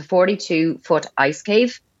ground. It was a 42-foot ice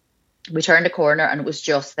cave. We turned a corner and it was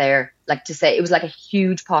just there. Like to say, it was like a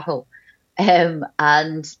huge pothole.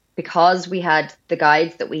 And because we had the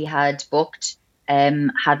guides that we had booked,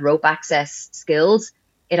 had rope access skills,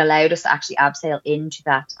 it allowed us to actually abseil into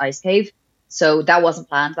that ice cave. So that wasn't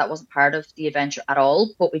planned. That wasn't part of the adventure at all.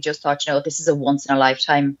 But we just thought, this is a once in a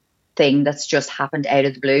lifetime thing that's just happened out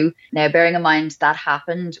of the blue. Now, bearing in mind that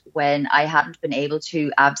happened when I hadn't been able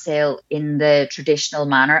to abseil in the traditional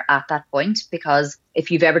manner at that point, because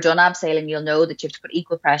if you've ever done abseiling, you'll know that you have to put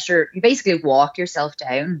equal pressure. You basically walk yourself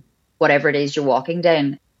down, whatever it is you're walking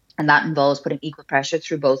down, and that involves putting equal pressure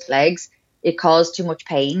through both legs. It caused too much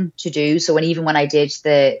pain to do. So even when I did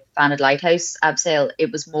the Fanad Lighthouse abseil,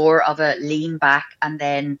 it was more of a lean back and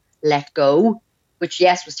then let go, which,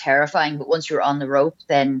 yes, was terrifying. But once you were on the rope,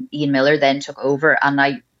 then Ian Miller then took over. And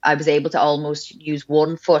I was able to almost use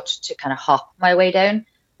one foot to kind of hop my way down.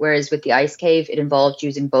 Whereas with the ice cave, it involved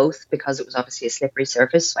using both because it was obviously a slippery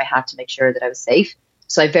surface. So I had to make sure that I was safe.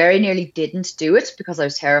 So I very nearly didn't do it because I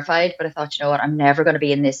was terrified. But I thought, I'm never going to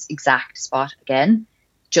be in this exact spot again.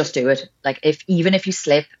 Just do it. Like even if you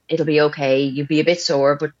slip, it'll be okay. You'll be a bit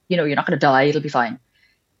sore, but you're not going to die. It'll be fine.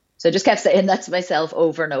 So I just kept saying that to myself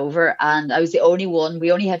over and over. And I was the only one.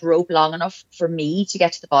 We only had rope long enough for me to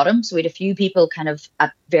get to the bottom. So we had a few people kind of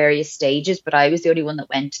at various stages, but I was the only one that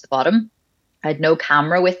went to the bottom. I had no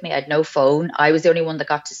camera with me. I had no phone. I was the only one that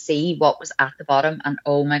got to see what was at the bottom. And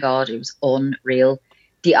oh my God, it was unreal.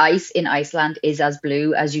 The ice in Iceland is as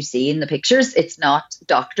blue as you see in the pictures. It's not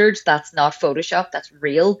doctored. That's not Photoshop. That's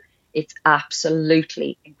real. It's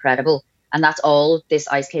absolutely incredible. And that's all this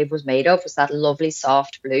ice cave was made of, was that lovely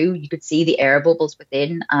soft blue. You could see the air bubbles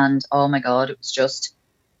within. And oh my God, it was just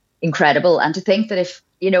incredible. And to think that if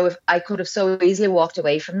I could have so easily walked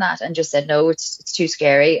away from that and just said, no, it's too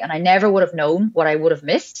scary. And I never would have known what I would have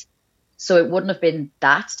missed. So it wouldn't have been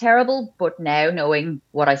that terrible. But now knowing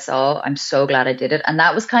what I saw, I'm so glad I did it. And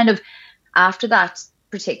that was kind of after that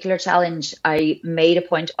particular challenge, I made a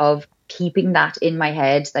point of keeping that in my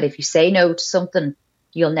head, that if you say no to something,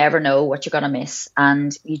 you'll never know what you're going to miss.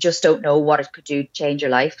 And you just don't know what it could do to change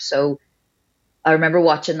your life. So I remember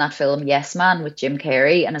watching that film, Yes Man, with Jim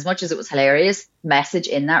Carrey. And as much as it was hilarious, message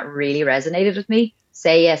in that really resonated with me.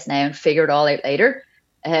 Say yes now and figure it all out later.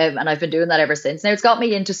 And I've been doing that ever since. Now, it's got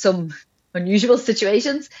me into some unusual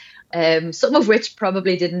situations, some of which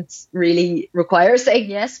probably didn't really require saying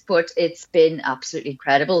yes, but it's been absolutely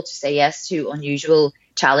incredible to say yes to unusual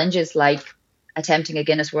challenges like attempting a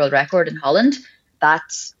Guinness World Record in Holland. That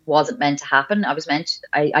wasn't meant to happen.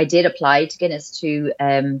 I did apply to Guinness to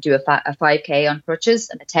do a 5K on crutches,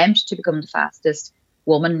 an attempt to become the fastest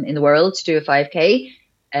woman in the world to do a 5K,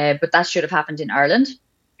 but that should have happened in Ireland.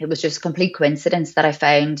 It was just a complete coincidence that I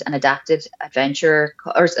found an adapted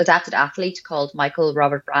athlete called Michael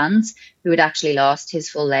Robert Brands, who had actually lost his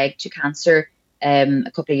full leg to cancer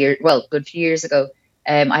good few years ago.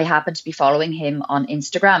 I happened to be following him on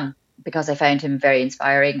Instagram because I found him very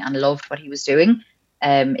inspiring and loved what he was doing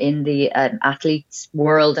in the athletes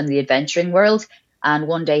world and the adventuring world. And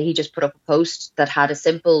one day he just put up a post that had a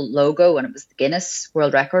simple logo, and it was the Guinness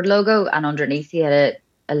World Record logo. And underneath he had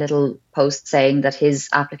a little post saying that his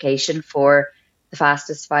application for the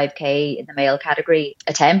fastest 5K in the male category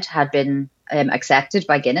attempt had been accepted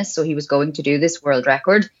by Guinness. So he was going to do this world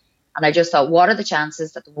record. And I just thought, what are the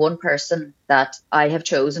chances that the one person that I have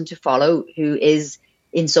chosen to follow, who is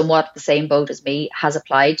in somewhat the same boat as me, has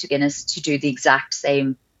applied to Guinness to do the exact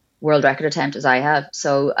same world record attempt as I have?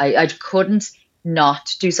 So I couldn't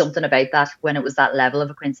not do something about that when it was that level of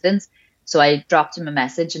a coincidence. So I dropped him a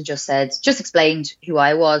message and just explained who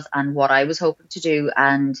I was and what I was hoping to do.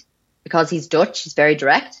 And because he's Dutch, he's very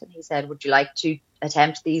direct. And he said, would you like to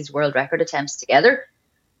attempt these world record attempts together?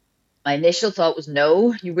 My initial thought was,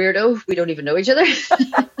 no, you weirdo, we don't even know each other.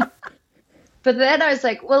 But then I was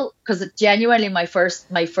like, well, because genuinely my first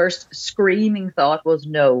screaming thought was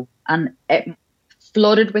no. And it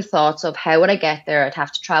flooded with thoughts of how would I get there? I'd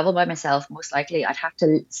have to travel by myself, most likely. I'd have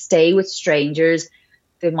to stay with strangers.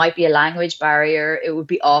 There might be a language barrier. It would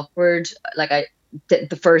be awkward.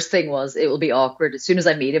 The first thing was, it will be awkward. As soon as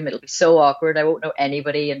I meet him, it'll be so awkward. I won't know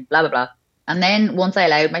anybody and blah, blah, blah. And then once I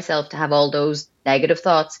allowed myself to have all those negative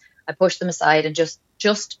thoughts, I pushed them aside and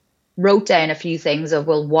just wrote down a few things of,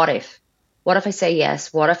 well, what if? What if I say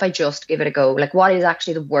yes? What if I just give it a go? Like, what is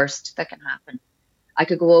actually the worst that can happen? I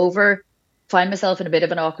could go over, find myself in a bit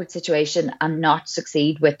of an awkward situation and not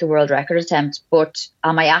succeed with the world record attempt, but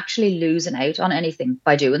am I actually losing out on anything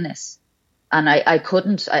by doing this? And I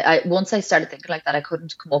couldn't, once I started thinking like that, I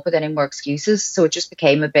couldn't come up with any more excuses. So it just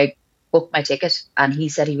became a big book my ticket. And he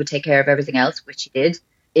said he would take care of everything else, which he did.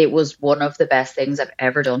 It was one of the best things I've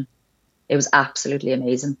ever done. It was absolutely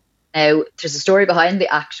amazing. Now, there's a story behind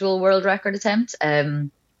the actual world record attempt.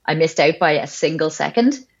 I missed out by a single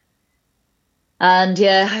second. And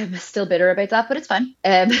yeah, I'm still bitter about that, but it's fine.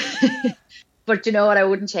 But you know what? I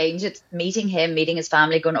wouldn't change it. Meeting him, meeting his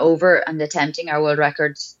family, going over and attempting our world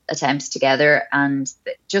record attempts together. And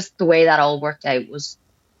just the way that all worked out was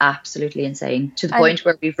absolutely insane, to the point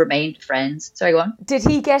where we've remained friends. Sorry, go on. Did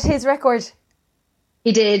he get his record?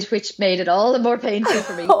 He did, which made it all the more painful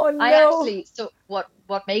for me. Oh, no. So what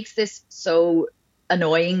makes this so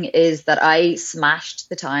annoying is that I smashed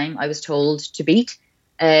the time I was told to beat.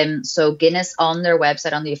 So Guinness on their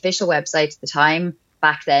website, on the official website, the time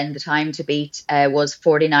back then, the time to beat was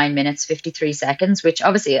 49 minutes, 53 seconds, which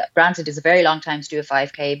obviously, granted, is a very long time to do a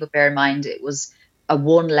 5K, but bear in mind, it was a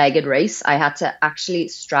one-legged race. I had to actually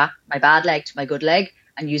strap my bad leg to my good leg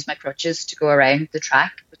and use my crutches to go around the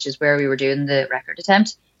track, which is where we were doing the record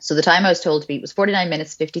attempt. So the time I was told to beat was 49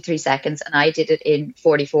 minutes, 53 seconds, and I did it in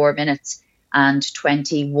 44 minutes and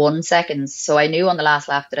 21 seconds. So I knew on the last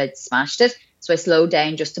lap that I'd smashed it. So I slowed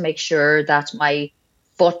down just to make sure that my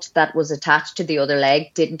foot that was attached to the other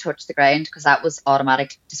leg didn't touch the ground, because that was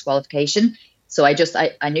automatic disqualification. So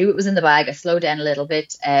I knew it was in the bag. I slowed down a little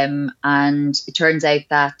bit, and it turns out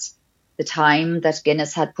that the time that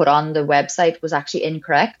Guinness had put on the website was actually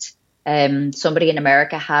incorrect. Somebody in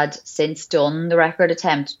America had since done the record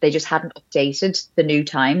attempt. They just hadn't updated the new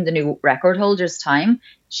time, the new record holder's time.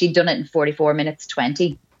 She'd done it in 44 minutes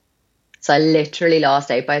 20. So I literally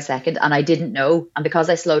lost out by a second, and I didn't know. And because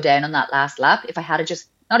I slowed down on that last lap, if I had just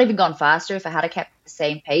not even gone faster, if I had kept the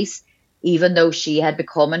same pace, even though she had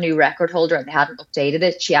become a new record holder and they hadn't updated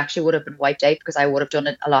it, she actually would have been wiped out, because I would have done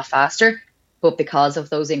it a lot faster. But because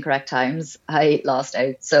of those incorrect times, I lost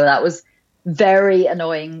out. So that was very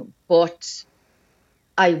annoying, but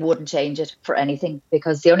I wouldn't change it for anything,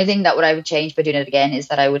 because the only thing that I would change by doing it again is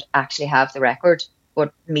that I would actually have the record.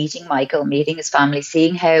 But meeting Michael, meeting his family,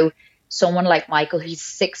 seeing how someone like Michael, he's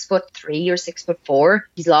 6'3" or 6'4",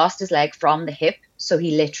 he's lost his leg from the hip. So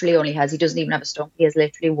he doesn't even have a stump. He has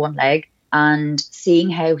literally one leg. And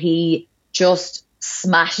seeing how he just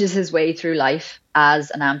smashes his way through life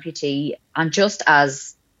as an amputee, and just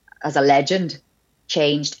as a legend,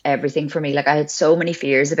 changed everything for me. Like, I had so many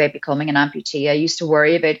fears about becoming an amputee. I used to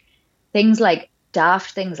worry about things like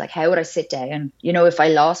daft things like, how would I sit down? You know, if I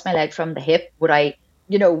lost my leg from the hip, would I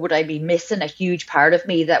be missing a huge part of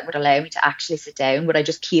me that would allow me to actually sit down? Would I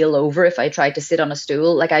just keel over if I tried to sit on a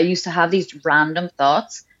stool? Like, I used to have these random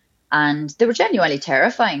thoughts, and they were genuinely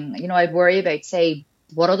terrifying. You know, I'd worry about, say,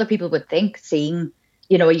 what other people would think seeing,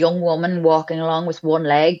 you know, a young woman walking along with one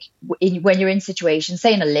leg when you're in situations,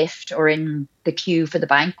 say in a lift or in the queue for the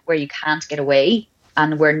bank where you can't get away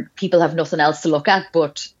and where people have nothing else to look at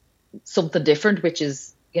but something different, which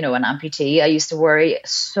is, you know, an amputee. I used to worry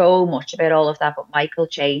so much about all of that, but Michael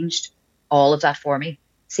changed all of that for me.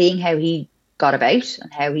 Seeing how he got about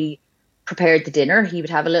and how he prepared the dinner. He would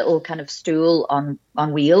have a little kind of stool on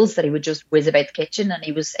wheels that he would just whiz about the kitchen, and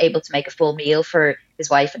he was able to make a full meal for his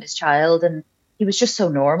wife and his child. And he was just so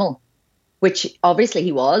normal, which obviously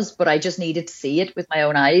he was, but I just needed to see it with my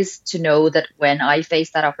own eyes to know that when I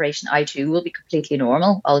face that operation, I too will be completely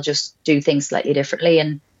normal. I'll just do things slightly differently.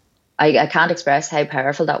 And I can't express how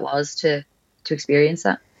powerful that was to experience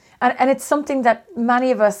that. And it's something that many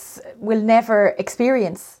of us will never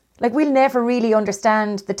experience. Like, we'll never really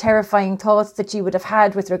understand the terrifying thoughts that you would have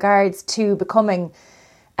had with regards to becoming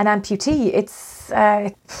an amputee. It's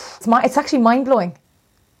actually mind-blowing.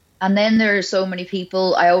 And then there are so many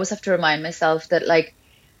people, I always have to remind myself that, like,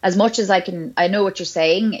 as much as I know what you're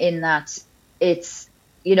saying in that it's,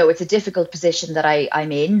 you know, it's a difficult position that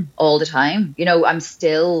I'm in all the time. You know, I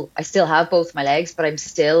still have both my legs, but I'm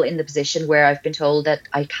still in the position where I've been told that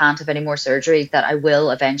I can't have any more surgery, that I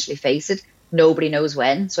will eventually face it. Nobody knows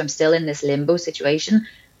when. So I'm still in this limbo situation.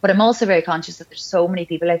 But I'm also very conscious that there's so many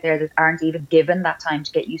people out there that aren't even given that time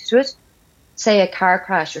to get used to it. Say a car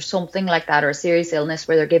crash or something like that, or a serious illness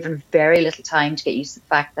where they're given very little time to get used to the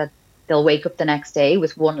fact that they'll wake up the next day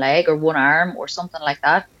with one leg or one arm or something like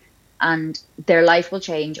that, and their life will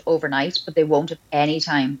change overnight, but they won't have any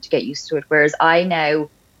time to get used to it. Whereas I now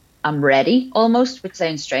am ready, almost, which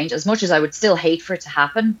sounds strange, as much as I would still hate for it to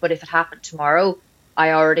happen. But if it happened tomorrow,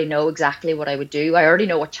 I already know exactly what I would do. I already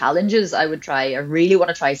know what challenges I would try. I really want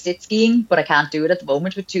to try sit skiing, but I can't do it at the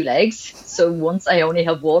moment with two legs. So once I only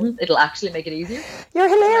have one, it'll actually make it easier. You're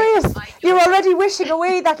hilarious. You're already wishing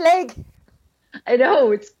away that leg. I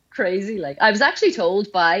know, it's crazy. Like, I was actually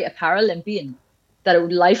told by a Paralympian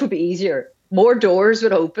that life would be easier. More doors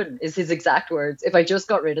would open, is his exact words, if I just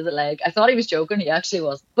got rid of the leg. I thought he was joking. He actually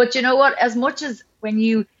wasn't. But you know what? As much as when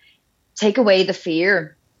you take away the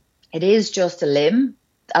fear, it is just a limb.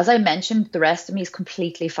 As I mentioned, the rest of me is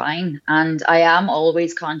completely fine. And I am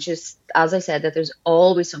always conscious, as I said, that there's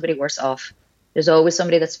always somebody worse off. There's always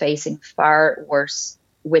somebody that's facing far worse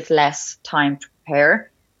with less time to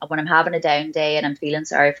prepare. And when I'm having a down day and I'm feeling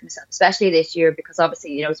sorry for myself, especially this year, because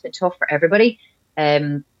obviously, you know, it's been tough for everybody.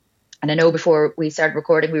 And I know before we started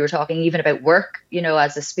recording, we were talking even about work. You know,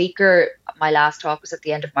 as a speaker, my last talk was at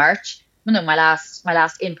the end of March. No, my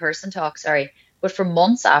last in-person talk, sorry. But for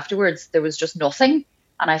months afterwards, there was just nothing.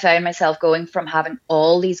 And I found myself going from having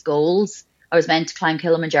all these goals. I was meant to climb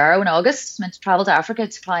Kilimanjaro in August, meant to travel to Africa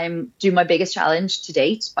to do my biggest challenge to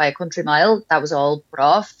date by a country mile. That was all put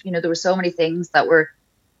off. You know, there were so many things that were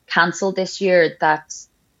cancelled this year that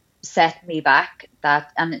set me back.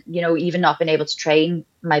 And, you know, even not being able to train,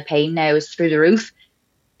 my pain now is through the roof.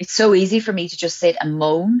 It's so easy for me to just sit and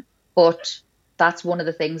moan, but that's one of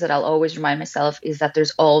the things that I'll always remind myself is that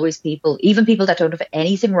there's always people, even people that don't have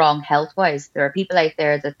anything wrong health-wise. There are people out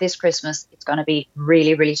there that this Christmas, it's going to be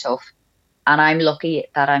really, really tough. And I'm lucky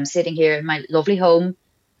that I'm sitting here in my lovely home,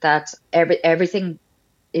 that everything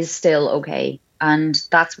is still okay. And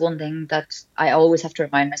that's one thing that I always have to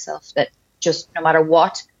remind myself, that just no matter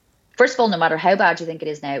what, first of all, no matter how bad you think it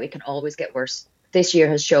is now, it can always get worse. This year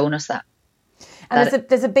has shown us that. And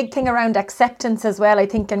there's a big thing around acceptance as well, I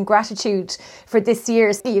think, and gratitude for this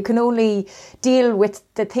year. You can only deal with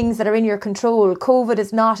the things that are in your control. COVID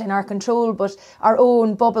is not in our control, but our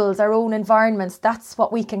own bubbles, our own environments, that's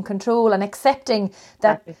what we can control. And accepting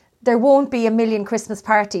that there won't be a million Christmas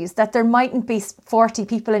parties, that there mightn't be 40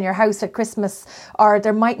 people in your house at Christmas, or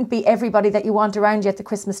there mightn't be everybody that you want around you at the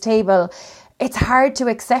Christmas table. It's hard to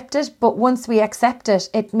accept it, but once we accept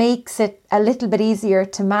it, it makes it a little bit easier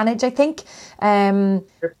to manage, I think. 100%,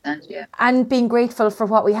 yeah. And being grateful for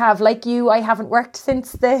what we have. Like you, I haven't worked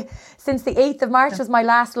since the 8th of March was my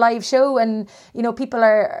last live show. And, you know, people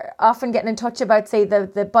are often getting in touch about, say,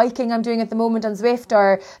 the biking I'm doing at the moment on Zwift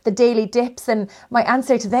or the daily dips. And my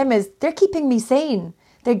answer to them is they're keeping me sane.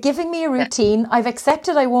 They're giving me a routine. I've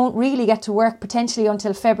accepted I won't really get to work potentially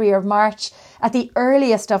until February or March at the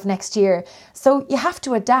earliest of next year. So you have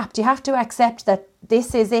to adapt. You have to accept that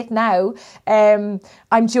this is it now.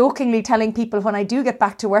 I'm jokingly telling people when I do get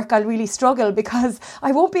back to work, I'll really struggle because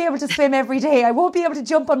I won't be able to swim every day. I won't be able to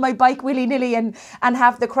jump on my bike willy-nilly and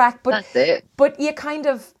have the crack. But that's it. But you kind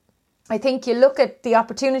of, I think you look at the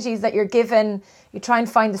opportunities that you're given, you try and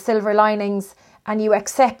find the silver linings, and you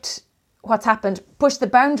accept what's happened, push the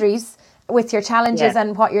boundaries with your challenges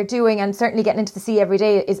and what you're doing, and certainly getting into the sea every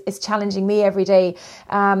day is challenging me every day.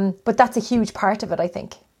 But that's a huge part of it, I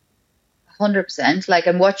think. 100%. Like,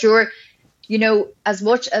 and what you're, you know, as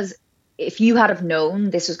much as if you had have known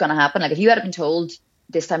this was going to happen, like if you had been told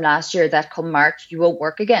this time last year that come March you won't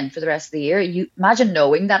work again for the rest of the year, you imagine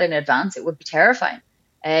knowing that in advance, it would be terrifying.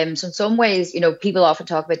 So in some ways, you know, people often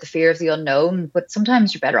talk about the fear of the unknown, but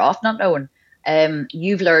sometimes you're better off not knowing.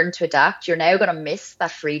 You've learned to adapt. You're now going to miss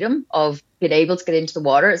that freedom of being able to get into the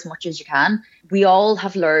water as much as you can. We all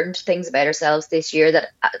have learned things about ourselves this year that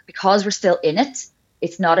because we're still in it,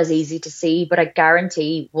 it's not as easy to see. But I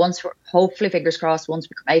guarantee once we're, hopefully, fingers crossed, once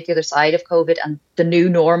we come out the other side of COVID and the new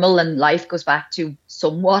normal and life goes back to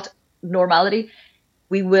somewhat normality,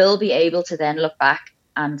 we will be able to then look back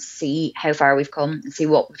and see how far we've come and see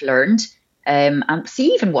what we've learned, and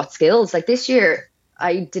see even what skills. Like this year,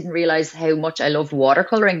 I didn't realize how much I loved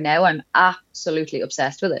watercoloring. Now I'm absolutely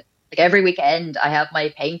obsessed with it. Like every weekend I have my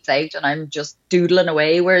paints out and I'm just doodling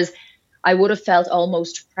away, whereas I would have felt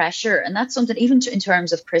almost pressure. And that's something, even in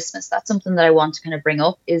terms of Christmas, that's something that I want to kind of bring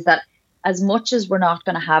up, is that as much as we're not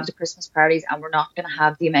going to have the Christmas parties and we're not going to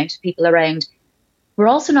have the amount of people around, we're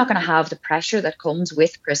also not going to have the pressure that comes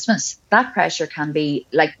with Christmas. That pressure can be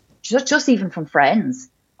like just even from friends.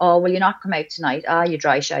 Oh, will you not come out tonight? Ah, you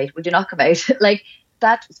dry shite. Would you not come out? Like,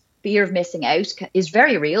 that fear of missing out is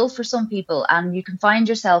very real for some people, and you can find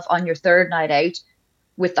yourself on your third night out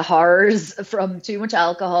with the horrors from too much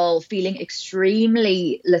alcohol, feeling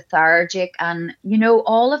extremely lethargic, and you know,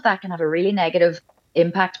 all of that can have a really negative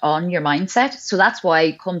impact on your mindset. So that's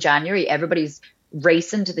why come January everybody's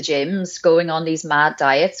racing to the gyms, going on these mad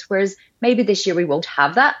diets, whereas maybe this year we won't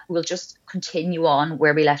have that. We'll just continue on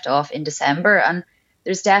where we left off in December. And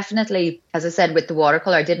there's definitely, as I said, with the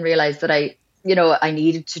watercolor, I didn't realize that I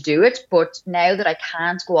needed to do it. But now that I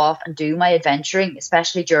can't go off and do my adventuring,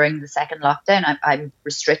 especially during the second lockdown, I'm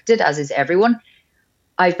restricted, as is everyone.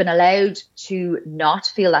 I've been allowed to not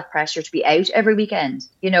feel that pressure to be out every weekend.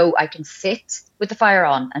 You know, I can sit with the fire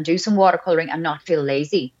on and do some watercoloring and not feel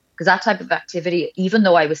lazy. Because that type of activity, even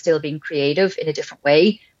though I was still being creative in a different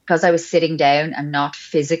way, because I was sitting down and not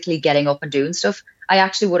physically getting up and doing stuff, I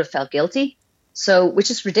actually would have felt guilty. So,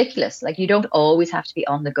 which is ridiculous. Like, you don't always have to be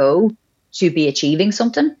on the go to be achieving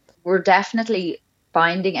something. We're definitely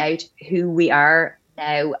finding out who we are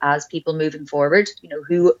now as people moving forward, you know,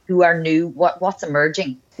 who are new, what's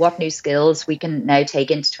emerging, what new skills we can now take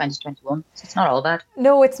into 2021. So it's not all bad.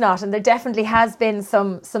 No, it's not. And there definitely has been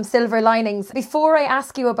some silver linings. Before I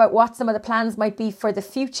ask you about what some of the plans might be for the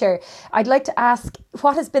future, I'd like to ask,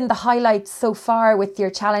 what has been the highlight so far with your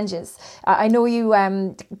challenges? I know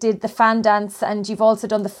you did the fan dance, and you've also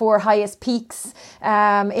done the 4 highest peaks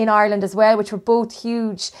in Ireland as well, which were both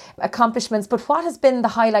huge accomplishments. But what has been the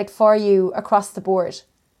highlight for you across the board?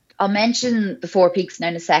 I'll mention the 4 peaks now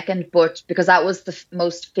in a second, but because that was the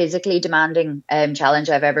most physically demanding challenge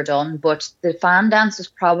I've ever done. But the fan dance was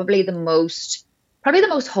probably the most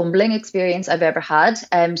humbling experience I've ever had.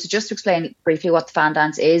 So just to explain briefly what the fan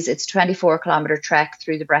dance is, it's a 24-kilometre trek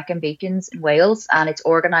through the Brecon Beacons in Wales, and it's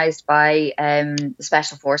organised by the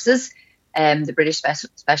Special Forces, the British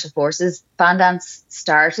Special Forces. Fan dance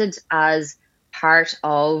started as part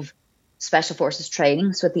of Special Forces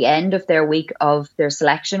training. So at the end of their week, of their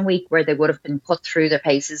selection week, where they would have been put through their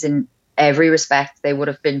paces in every respect, they would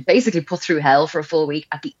have been basically put through hell for a full week.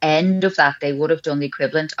 At the end of that, they would have done the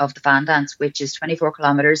equivalent of the fan dance, which is 24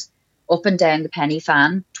 kilometres up and down the Penny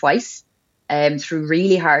Fan twice, through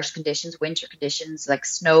really harsh conditions, winter conditions, like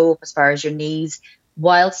snow up as far as your knees,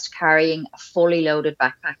 whilst carrying a fully loaded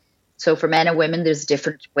backpack. So for men and women, there's a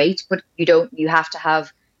different weight, but you have to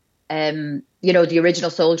have, the original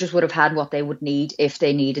soldiers would have had what they would need if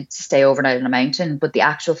they needed to stay overnight on a mountain. But the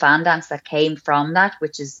actual fan dance that came from that,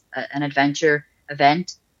 which is an adventure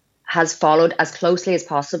event, has followed as closely as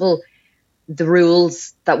possible the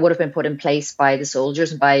rules that would have been put in place by the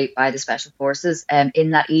soldiers and by the Special Forces,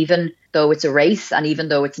 in that even though it's a race and even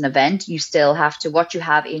though it's an event, you still have to, what you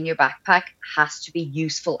have in your backpack has to be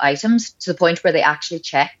useful items, to the point where they actually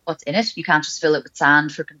check what's in it. You can't just fill it with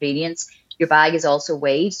sand for convenience. Your bag is also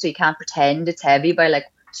weighed, so you can't pretend it's heavy by like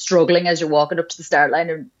struggling as you're walking up to the start line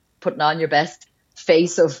and putting on your best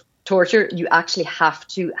face of torture, you actually have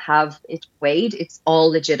to have it weighed. It's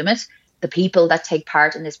all legitimate. The people that take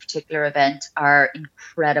part in this particular event are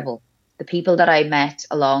incredible. The people that I met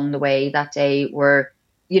along the way that day were,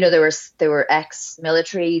 they were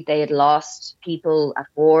ex-military. They had lost people at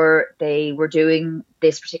war. They were doing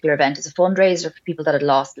this particular event as a fundraiser for people that had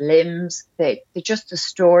lost limbs. The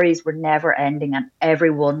stories were never ending, and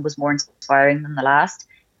everyone was more inspiring than the last.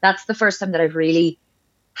 That's the first time that I've really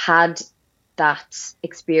had that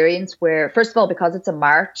experience where, first of all, because it's a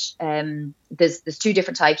march, there's two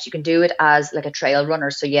different types. You can do it as like a trail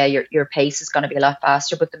runner, so yeah, your pace is going to be a lot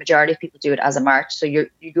faster, but the majority of people do it as a march, so you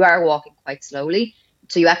are walking quite slowly,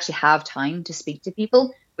 so you actually have time to speak to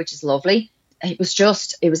people, which is lovely. It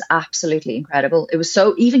was absolutely incredible. It was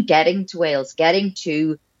so, even getting to Wales, getting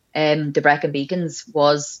to the Brecon Beacons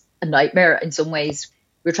was a nightmare in some ways.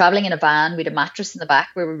 We were traveling in a van. We had a mattress in the back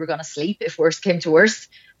where we were going to sleep if worst came to worst.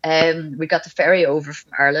 We got the ferry over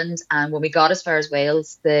from Ireland, and when we got as far as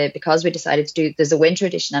Wales, because we decided to do, there's a winter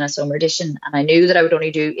edition and a summer edition, and I knew that I would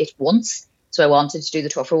only do it once, so I wanted to do the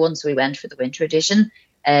tougher one, so we went for the winter edition.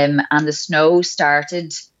 And the snow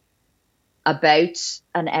started about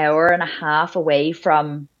an hour and a half away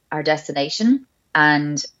from our destination,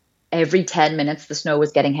 and every 10 minutes the snow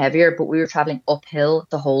was getting heavier, but we were traveling uphill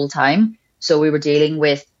the whole time, so we were dealing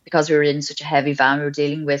with, because we were in such a heavy van, we were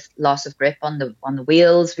dealing with loss of grip on the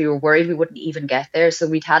wheels. We were worried we wouldn't even get there. So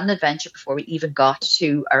we'd had an adventure before we even got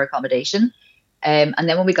to our accommodation. And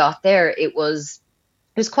then when we got there, it was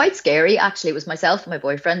quite scary, actually. It was myself and my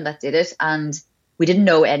boyfriend that did it, and we didn't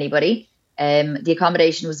know anybody. The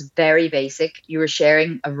accommodation was very basic. You were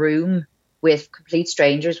sharing a room with complete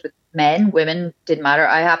strangers, with men, women, didn't matter.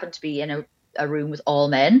 I happened to be in a room with all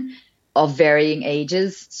men of varying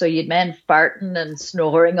ages, so you'd men farting and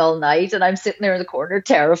snoring all night, and I'm sitting there in the corner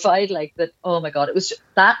terrified, like that. Oh my god, it was just,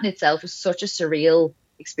 that in itself was such a surreal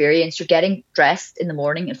experience. You're getting dressed in the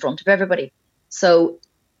morning in front of everybody, so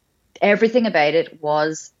everything about it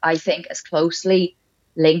was, I think, as closely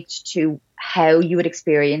linked to how you would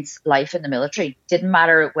experience life in the military. Didn't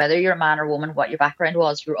matter whether you're a man or woman, what your background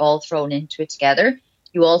was, you were all thrown into it together.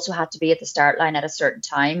 You also had to be at the start line at a certain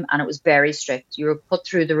time, and it was very strict. You were put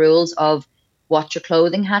through the rules of what your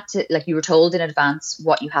clothing had to, like, you were told in advance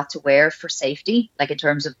what you had to wear for safety, like in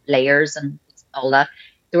terms of layers and all that.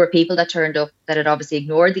 There were people that turned up that had obviously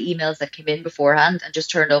ignored the emails that came in beforehand and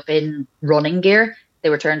just turned up in running gear. They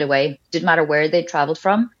were turned away. Didn't matter where they'd travelled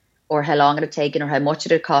from or how long it had taken or how much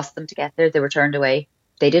it had cost them to get there. They were turned away.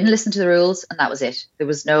 They didn't listen to the rules, and that was it. There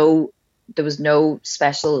was no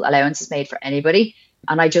special allowances made for anybody.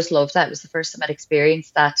 And I just loved that. It was the first time I'd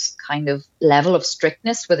experienced that kind of level of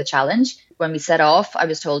strictness with a challenge. When we set off, I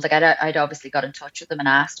was told, like, I'd obviously got in touch with them and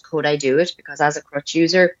asked, could I do it? Because as a crutch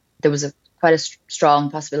user, there was quite a strong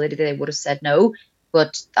possibility that they would have said no.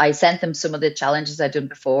 But I sent them some of the challenges I'd done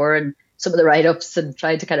before and some of the write-ups, and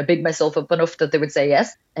tried to kind of big myself up enough that they would say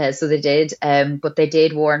yes. So they did. But they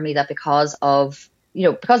did warn me that because of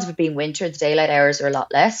it being winter, the daylight hours are a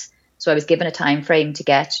lot less. So I was given a time frame to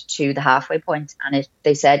get to the halfway point, and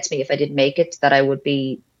they said to me if I didn't make it that I would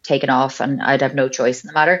be taken off and I'd have no choice in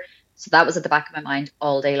the matter. So that was at the back of my mind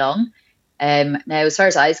all day long. Now, as far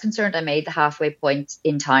as I was concerned, I made the halfway point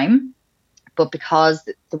in time, but because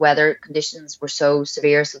the weather conditions were so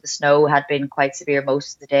severe, so the snow had been quite severe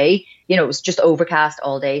most of the day, it was just overcast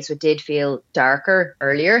all day, so it did feel darker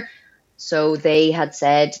earlier. So they had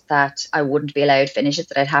said that I wouldn't be allowed to finish it,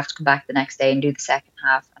 that I'd have to come back the next day and do the second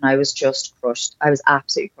half. And I was just crushed. I was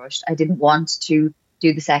absolutely crushed. I didn't want to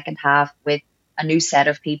do the second half with a new set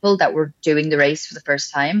of people that were doing the race for the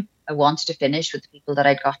first time. I wanted to finish with the people that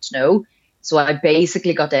I'd got to know. So I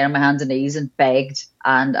basically got down on my hands and knees and begged.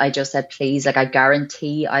 And I just said, please, like, I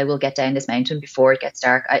guarantee I will get down this mountain before it gets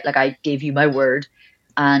dark. I give you my word.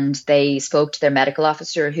 And they spoke to their medical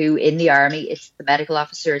officer, who in the army, it's the medical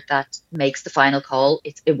officer that makes the final call.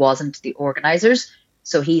 It wasn't the organisers.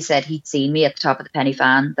 So he said he'd seen me at the top of the Penny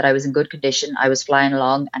Fan, that I was in good condition, I was flying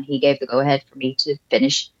along, and he gave the go-ahead for me to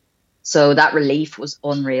finish. So that relief was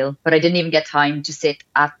unreal. But I didn't even get time to sit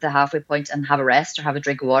at the halfway point and have a rest or have a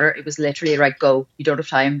drink of water. It was literally, right, go. You don't have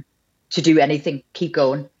time to do anything. Keep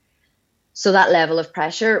going. So that level of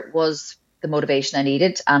pressure was the motivation I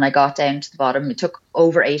needed, and I got down to the bottom. It took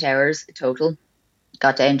over 8 hours in total.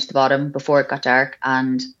 Got down to the bottom before it got dark,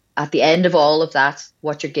 and at the end of all of that,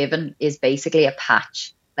 what you're given is basically a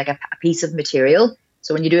patch, like a piece of material.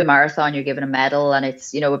 So when you do a marathon, you're given a medal, and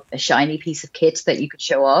it's a shiny piece of kit that you could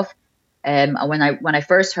show off. And when I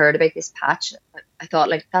first heard about this patch, I thought,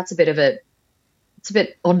 like, that's a bit of a it's a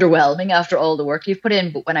bit underwhelming after all the work you've put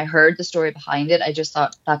in. But when I heard the story behind it, I just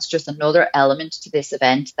thought that's just another element to this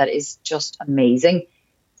event that is just amazing.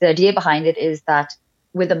 The idea behind it is that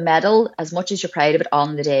with a medal, as much as you're proud of it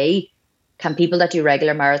on the day, can people that do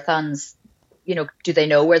regular marathons, do they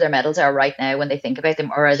know where their medals are right now when they think about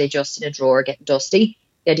them, or are they just in a drawer getting dusty?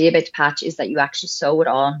 The idea about the patch is that you actually sew it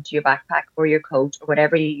on to your backpack or your coat or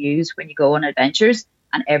whatever you use when you go on adventures.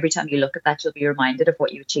 And every time you look at that, you'll be reminded of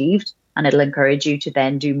what you achieved, and it'll encourage you to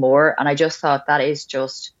then do more. And I just thought that is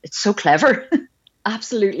it's so clever.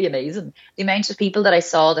 Absolutely amazing. The amount of people that I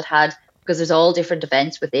saw that had, because there's all different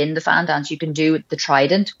events within the fan dance. You can do the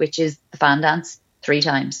Trident, which is the fan dance 3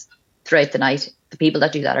 times throughout the night. The people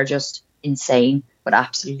that do that are just insane, but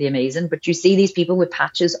absolutely amazing. But you see these people with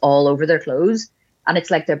patches all over their clothes, and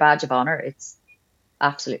it's like their badge of honor. It's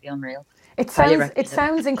absolutely unreal. It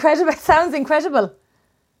sounds incredible. It sounds incredible.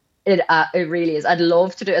 It really is. I'd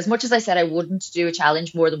love to do, as much as I said I wouldn't do a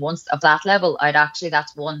challenge more than once of that level,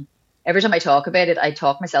 that's one. Every time I talk about it, I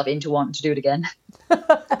talk myself into wanting to do it again.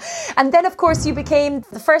 And then, of course, you became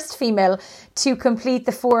the first female to complete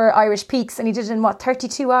the 4 Irish peaks, and you did it in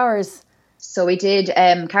 32 hours? So we did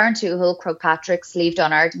Karen Toohill, Croagh-Patrick, Slieve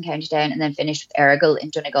Donard in County Down, and then finished with Errigal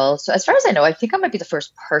in Donegal. So as far as I know, I think I might be the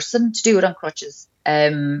first person to do it on crutches.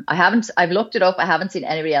 I've looked it up. I haven't seen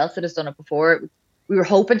anybody else that has done it before. We were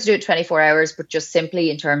hoping to do it 24 hours, but just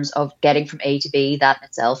simply in terms of getting from A to B, that in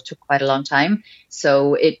itself took quite a long time.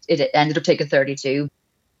 So it ended up taking 32.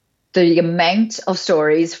 The amount of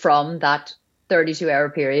stories from that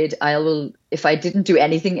 32-hour period, if I didn't do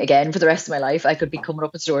anything again for the rest of my life, I could be coming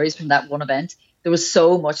up with stories from that one event. There was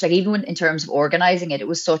so much, like even in terms of organising it, it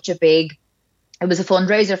was a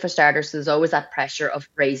fundraiser for starters. So there's always that pressure of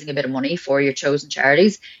raising a bit of money for your chosen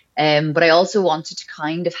charities. But I also wanted to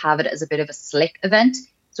kind of have it as a bit of a slick event.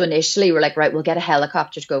 So initially we're like, right, we'll get a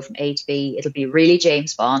helicopter to go from A to B. It'll be really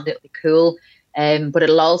James Bond. It'll be cool. But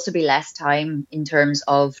it'll also be less time in terms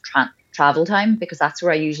of travel time, because that's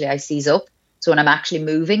where I seize up. So when I'm actually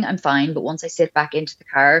moving, I'm fine. But once I sit back into the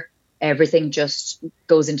car, everything just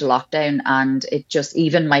goes into lockdown, and it just,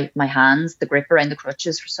 even my hands, the grip around the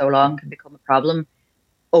crutches for so long can become a problem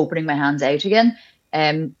opening my hands out again.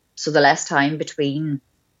 So the less time between,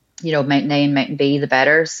 Mountain A and Mountain B, the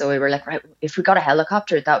better. So we were like, right, if we got a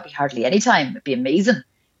helicopter, that would be hardly any time. It'd be amazing.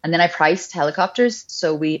 And then I priced helicopters.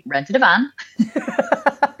 So we rented a van.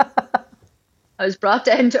 I was brought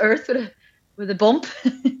down to earth with a bump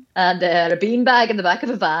and had a beanbag in the back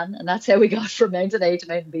of a van. And that's how we got from Mountain A to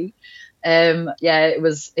Mountain B. It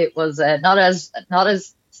was not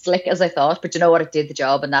as slick as I thought, but you know what, it did the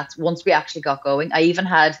job. And that's once we actually got going. I even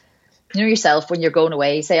had, yourself, when you're going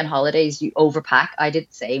away, say on holidays, you overpack. I did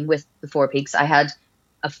the same with the 4 peaks. I had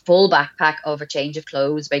a full backpack of a change of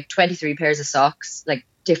clothes, about 23 pairs of socks, like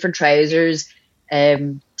different trousers,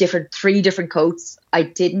 3 different coats. I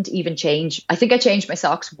didn't even change. I think I changed my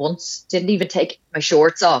socks once, didn't even take my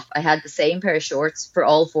shorts off. I had the same pair of shorts for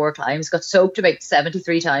all 4 climbs, got soaked about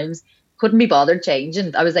 73 times, couldn't be bothered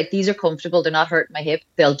changing. I was like, these are comfortable, they're not hurting my hip,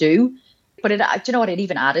 they'll do. But it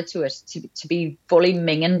even added to it to be fully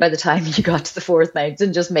minging by the time you got to the 4th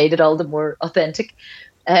mountain, just made it all the more authentic.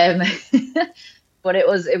 But it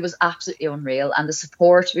was absolutely unreal, and the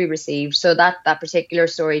support we received. So that particular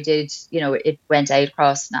story did, it went out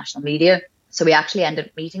across national media. So we actually ended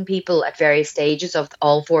up meeting people at various stages of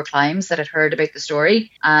all 4 climbs that had heard about the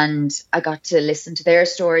story, and I got to listen to their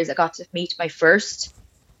stories. I got to meet my first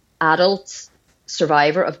adult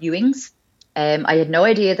survivor of Ewing's. I had no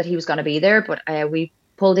idea that he was going to be there, but we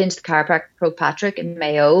pulled into the car park Croagh-Patrick in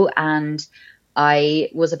Mayo, and I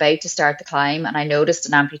was about to start the climb, and I noticed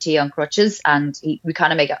an amputee on crutches, and we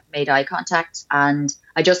kind of made eye contact, and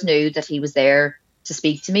I just knew that he was there to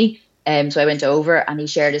speak to me. So I went over, and he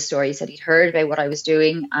shared his story. He said he'd heard about what I was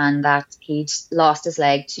doing, and that he'd lost his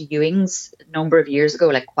leg to Ewing's a number of years ago,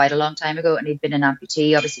 like quite a long time ago, and he'd been an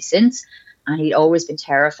amputee obviously since, and he'd always been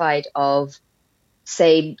terrified of,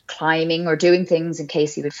 say, climbing or doing things in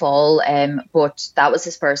case he would fall, but that was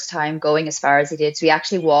his first time going as far as he did. So he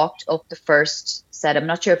actually walked up the first set. I'm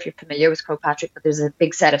not sure if you're familiar with Croagh-Patrick, but there's a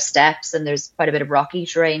big set of steps, and there's quite a bit of rocky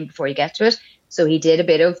terrain before you get to it. So he did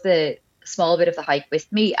a small bit of the hike with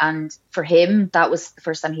me, and for him that was the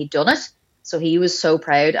first time he'd done it. So he was so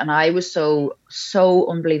proud, and I was so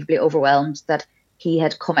unbelievably overwhelmed that he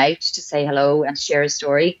had come out to say hello and share his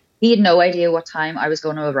story. He had no idea what time I was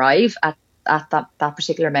going to arrive at that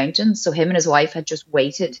particular mountain. So him and his wife had just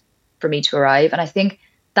waited for me to arrive. And I think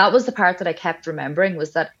that was the part that I kept remembering,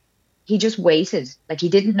 was that he just waited. Like, he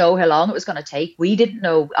didn't know how long it was going to take. We didn't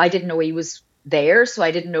know. I didn't know he was there, so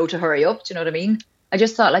I didn't know to hurry up. Do you know what I mean? I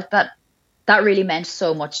just thought like that. that really meant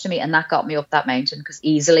so much to me, and that got me up that mountain, because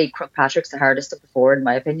easily Croagh-Patrick's the hardest of the four, in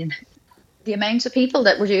my opinion. The amount of people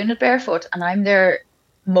that were doing it barefoot, and I'm there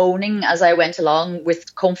moaning as I went along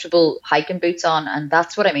with comfortable hiking boots on, and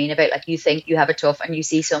that's what I mean about, like, you think you have it tough and you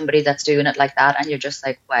see somebody that's doing it like that and you're just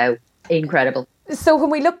like, wow, incredible. So when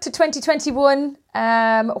we look to 2021,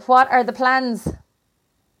 what are the plans?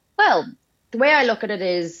 Well, the way I look at it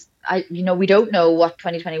is, we don't know what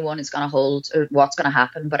 2021 is going to hold or what's going to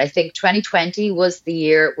happen, but I think 2020 was the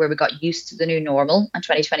year where we got used to the new normal, and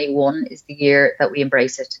 2021 is the year that we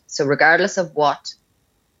embrace it. So regardless of what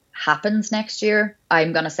happens next year,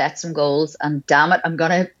 I'm going to set some goals, and damn it, I'm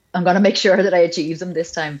going to make sure that I achieve them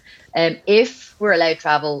this time. If we're allowed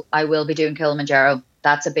travel, I will be doing Kilimanjaro.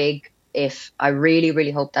 That's a big if. I really,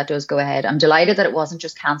 really hope that does go ahead. I'm delighted that it wasn't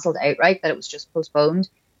just cancelled outright, that it was just postponed.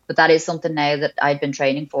 But that is something now that I've been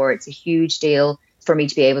training for. It's a huge deal for me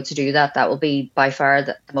to be able to do that. That will be by far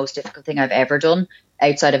the most difficult thing I've ever done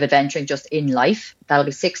outside of adventuring just in life. That'll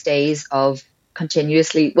be 6 days of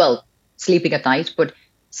continuously, well, sleeping at night, but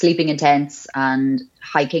sleeping in tents and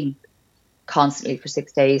hiking constantly for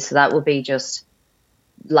 6 days. So that will be just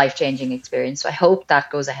life-changing experience. So I hope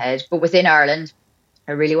that goes ahead. But within Ireland,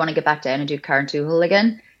 I really want to get back down and do Carrauntoohil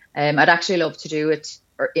again. I'd actually love to do it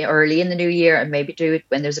early in the new year and maybe do it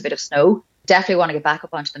when there's a bit of snow. Definitely want to get back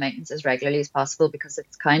up onto the mountains as regularly as possible, because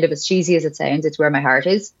it's kind of, as cheesy as it sounds, it's where my heart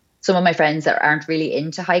is. Some of my friends that aren't really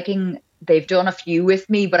into hiking, they've done a few with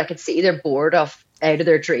me, but I could see they're bored out of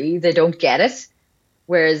their tree. They don't get it.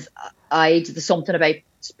 Whereas there's something about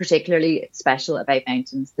particularly special about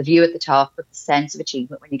mountains, the view at the top, with the sense of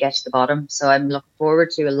achievement when you get to the bottom. So I'm looking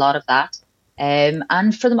forward to a lot of that.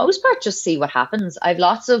 And for the most part, just see what happens. I've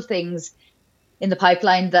lots of things in the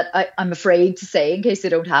pipeline that I'm afraid to say in case they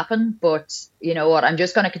don't happen. But you know what? I'm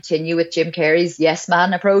just going to continue with Jim Carrey's yes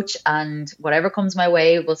man approach, and whatever comes my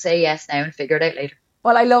way, we'll say yes now and figure it out later.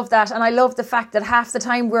 Well, I love that. And I love the fact that half the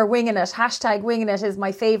time we're winging it. Hashtag winging it is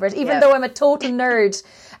my favourite, even though I'm a total nerd.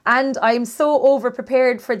 And I'm so over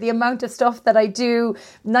prepared for the amount of stuff that I do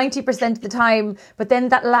 90% of the time. But then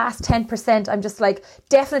that last 10%, I'm just like,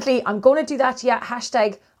 definitely, I'm going to do that. Yeah,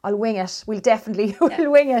 hashtag I'll wing it. We'll definitely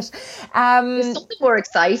we'll wing it. There's something more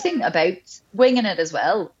exciting about winging it as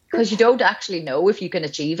well, because you don't actually know if you can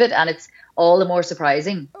achieve it, and it's all the more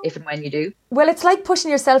surprising if and when you do. Well, it's like pushing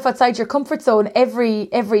yourself outside your comfort zone every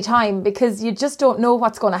time, because you just don't know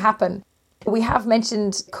what's going to happen. We have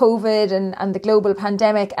mentioned COVID and the global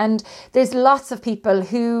pandemic, and there's lots of people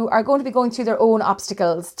who are going to be going through their own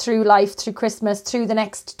obstacles through life, through Christmas, through the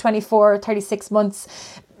next 24, 36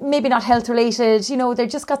 months. Maybe not health related, they've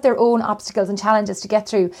just got their own obstacles and challenges to get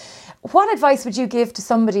through. What advice would you give to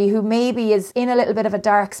somebody who maybe is in a little bit of a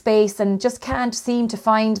dark space and just can't seem to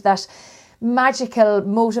find that magical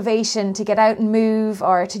motivation to get out and move,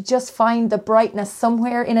 or to just find the brightness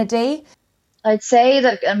somewhere in a day? I'd say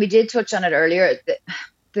that, and we did touch on it earlier,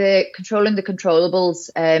 the controlling the controllables,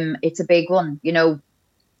 it's a big one.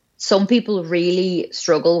 Some people really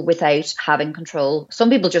struggle without having control.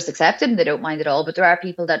 Some people just accept it and they don't mind at all, but there are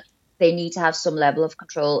people that they need to have some level of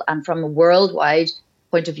control. And from a worldwide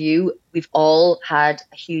point of view, we've all had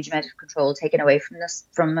a huge amount of control taken away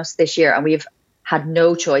from us this year, and we've had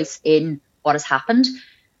no choice in what has happened,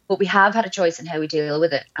 but we have had a choice in how we deal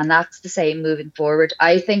with it. And that's the same moving forward.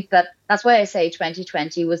 I think that's why I say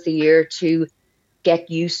 2020 was the year to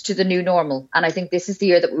get used to the new normal. And I think this is the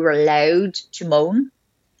year that we were allowed to moan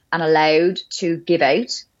and allowed to give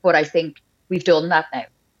out. But I think we've done that now.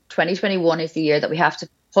 2021 is the year that we have to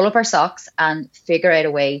pull up our socks and figure out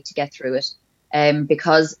a way to get through it,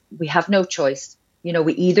 because we have no choice. We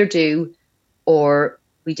either do or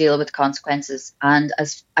we deal with the consequences. And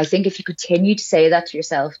as I think if you continue to say that to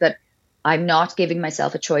yourself, that I'm not giving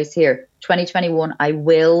myself a choice here. 2021, I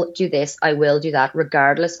will do this, I will do that,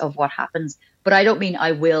 regardless of what happens. But I don't mean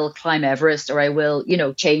I will climb Everest or I will,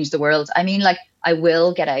 change the world. I mean, like, I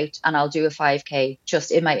will get out and I'll do a 5K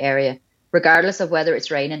just in my area, regardless of whether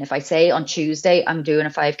it's raining. If I say on Tuesday I'm doing a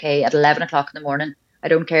 5K at 11 o'clock in the morning, I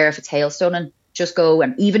don't care if it's hailstoning, just go.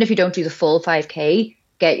 And even if you don't do the full 5K,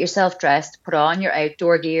 get yourself dressed, put on your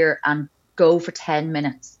outdoor gear and go for 10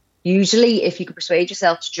 minutes. Usually, if you can persuade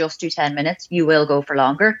yourself to just do 10 minutes, you will go for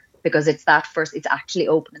longer, because it's actually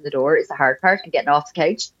opening the door is the hard part, and getting off the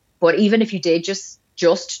couch. But even if you did just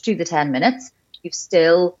do the 10 minutes, you've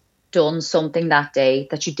still done something that day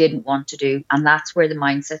that you didn't want to do. And that's where the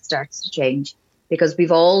mindset starts to change, because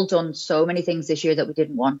we've all done so many things this year that we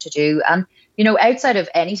didn't want to do. And, outside of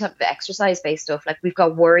any type of exercise-based stuff, like, we've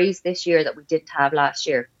got worries this year that we didn't have last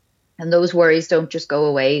year. And those worries don't just go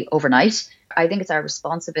away overnight. I think it's our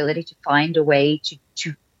responsibility to find a way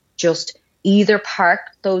to just either park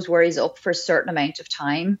those worries up for a certain amount of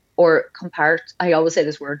time or I always say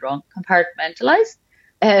this word wrong, compartmentalize.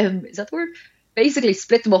 Is that the word? Basically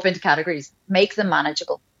split them up into categories, make them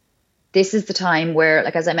manageable. This is the time where,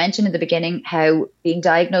 like, as I mentioned in the beginning, how being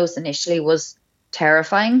diagnosed initially was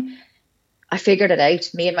terrifying. I figured it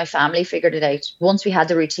out. Me and my family figured it out. Once we had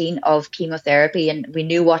the routine of chemotherapy and we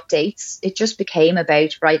knew what dates, it just became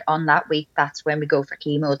about, right, on that week, that's when we go for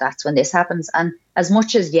chemo. That's when this happens. And as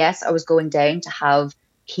much as, yes, I was going down to have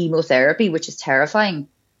chemotherapy, which is terrifying,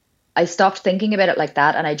 I stopped thinking about it like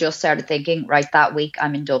that. And I just started thinking, right, that week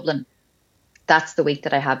I'm in Dublin. That's the week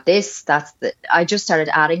that I have this. I just started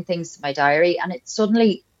adding things to my diary, and it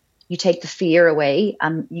suddenly, you take the fear away,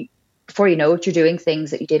 and before you know it, you're doing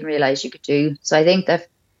things that you didn't realize you could do. So I think that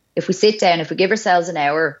if we sit down, if we give ourselves an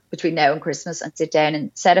hour between now and Christmas and sit down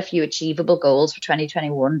and set a few achievable goals for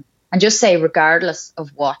 2021 and just say, regardless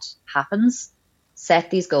of what happens,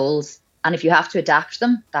 set these goals. And if you have to adapt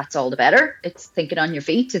them, that's all the better. It's thinking on your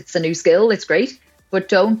feet. It's a new skill. It's great. But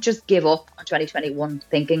don't just give up on 2021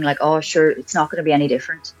 thinking like, oh, sure, it's not going to be any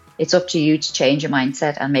different. It's up to you to change your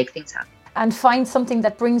mindset and make things happen. And find something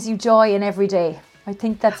that brings you joy in every day. I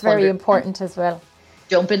think that's very important as well.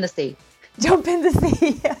 Jump in the sea. Jump in the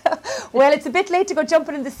sea. Well, it's a bit late to go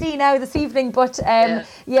jumping in the sea now this evening, but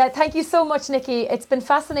yeah, thank you so much, Nikki. It's been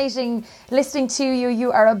fascinating listening to you.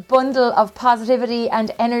 You are a bundle of positivity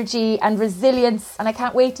and energy and resilience, and I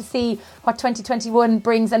can't wait to see what 2021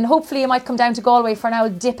 brings, and hopefully you might come down to Galway for an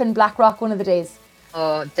old dip in Blackrock one of the days.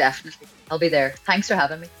 Oh, definitely. I'll be there. Thanks for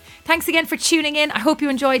having me. Thanks again for tuning in. I hope you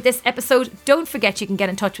enjoyed this episode. Don't forget you can get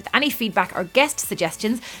in touch with any feedback or guest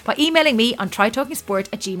suggestions by emailing me on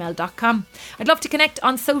trytalkingsport@gmail.com. I'd love to connect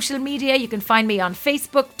on social media. You can find me on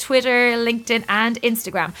Facebook, Twitter, LinkedIn and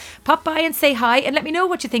Instagram. Pop by and say hi and let me know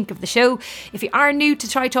what you think of the show. If you are new to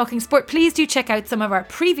Try Talking Sport, please do check out some of our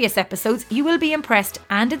previous episodes. You will be impressed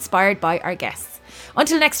and inspired by our guests.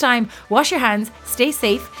 Until next time, wash your hands, stay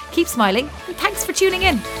safe, keep smiling, and thanks for tuning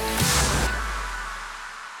in.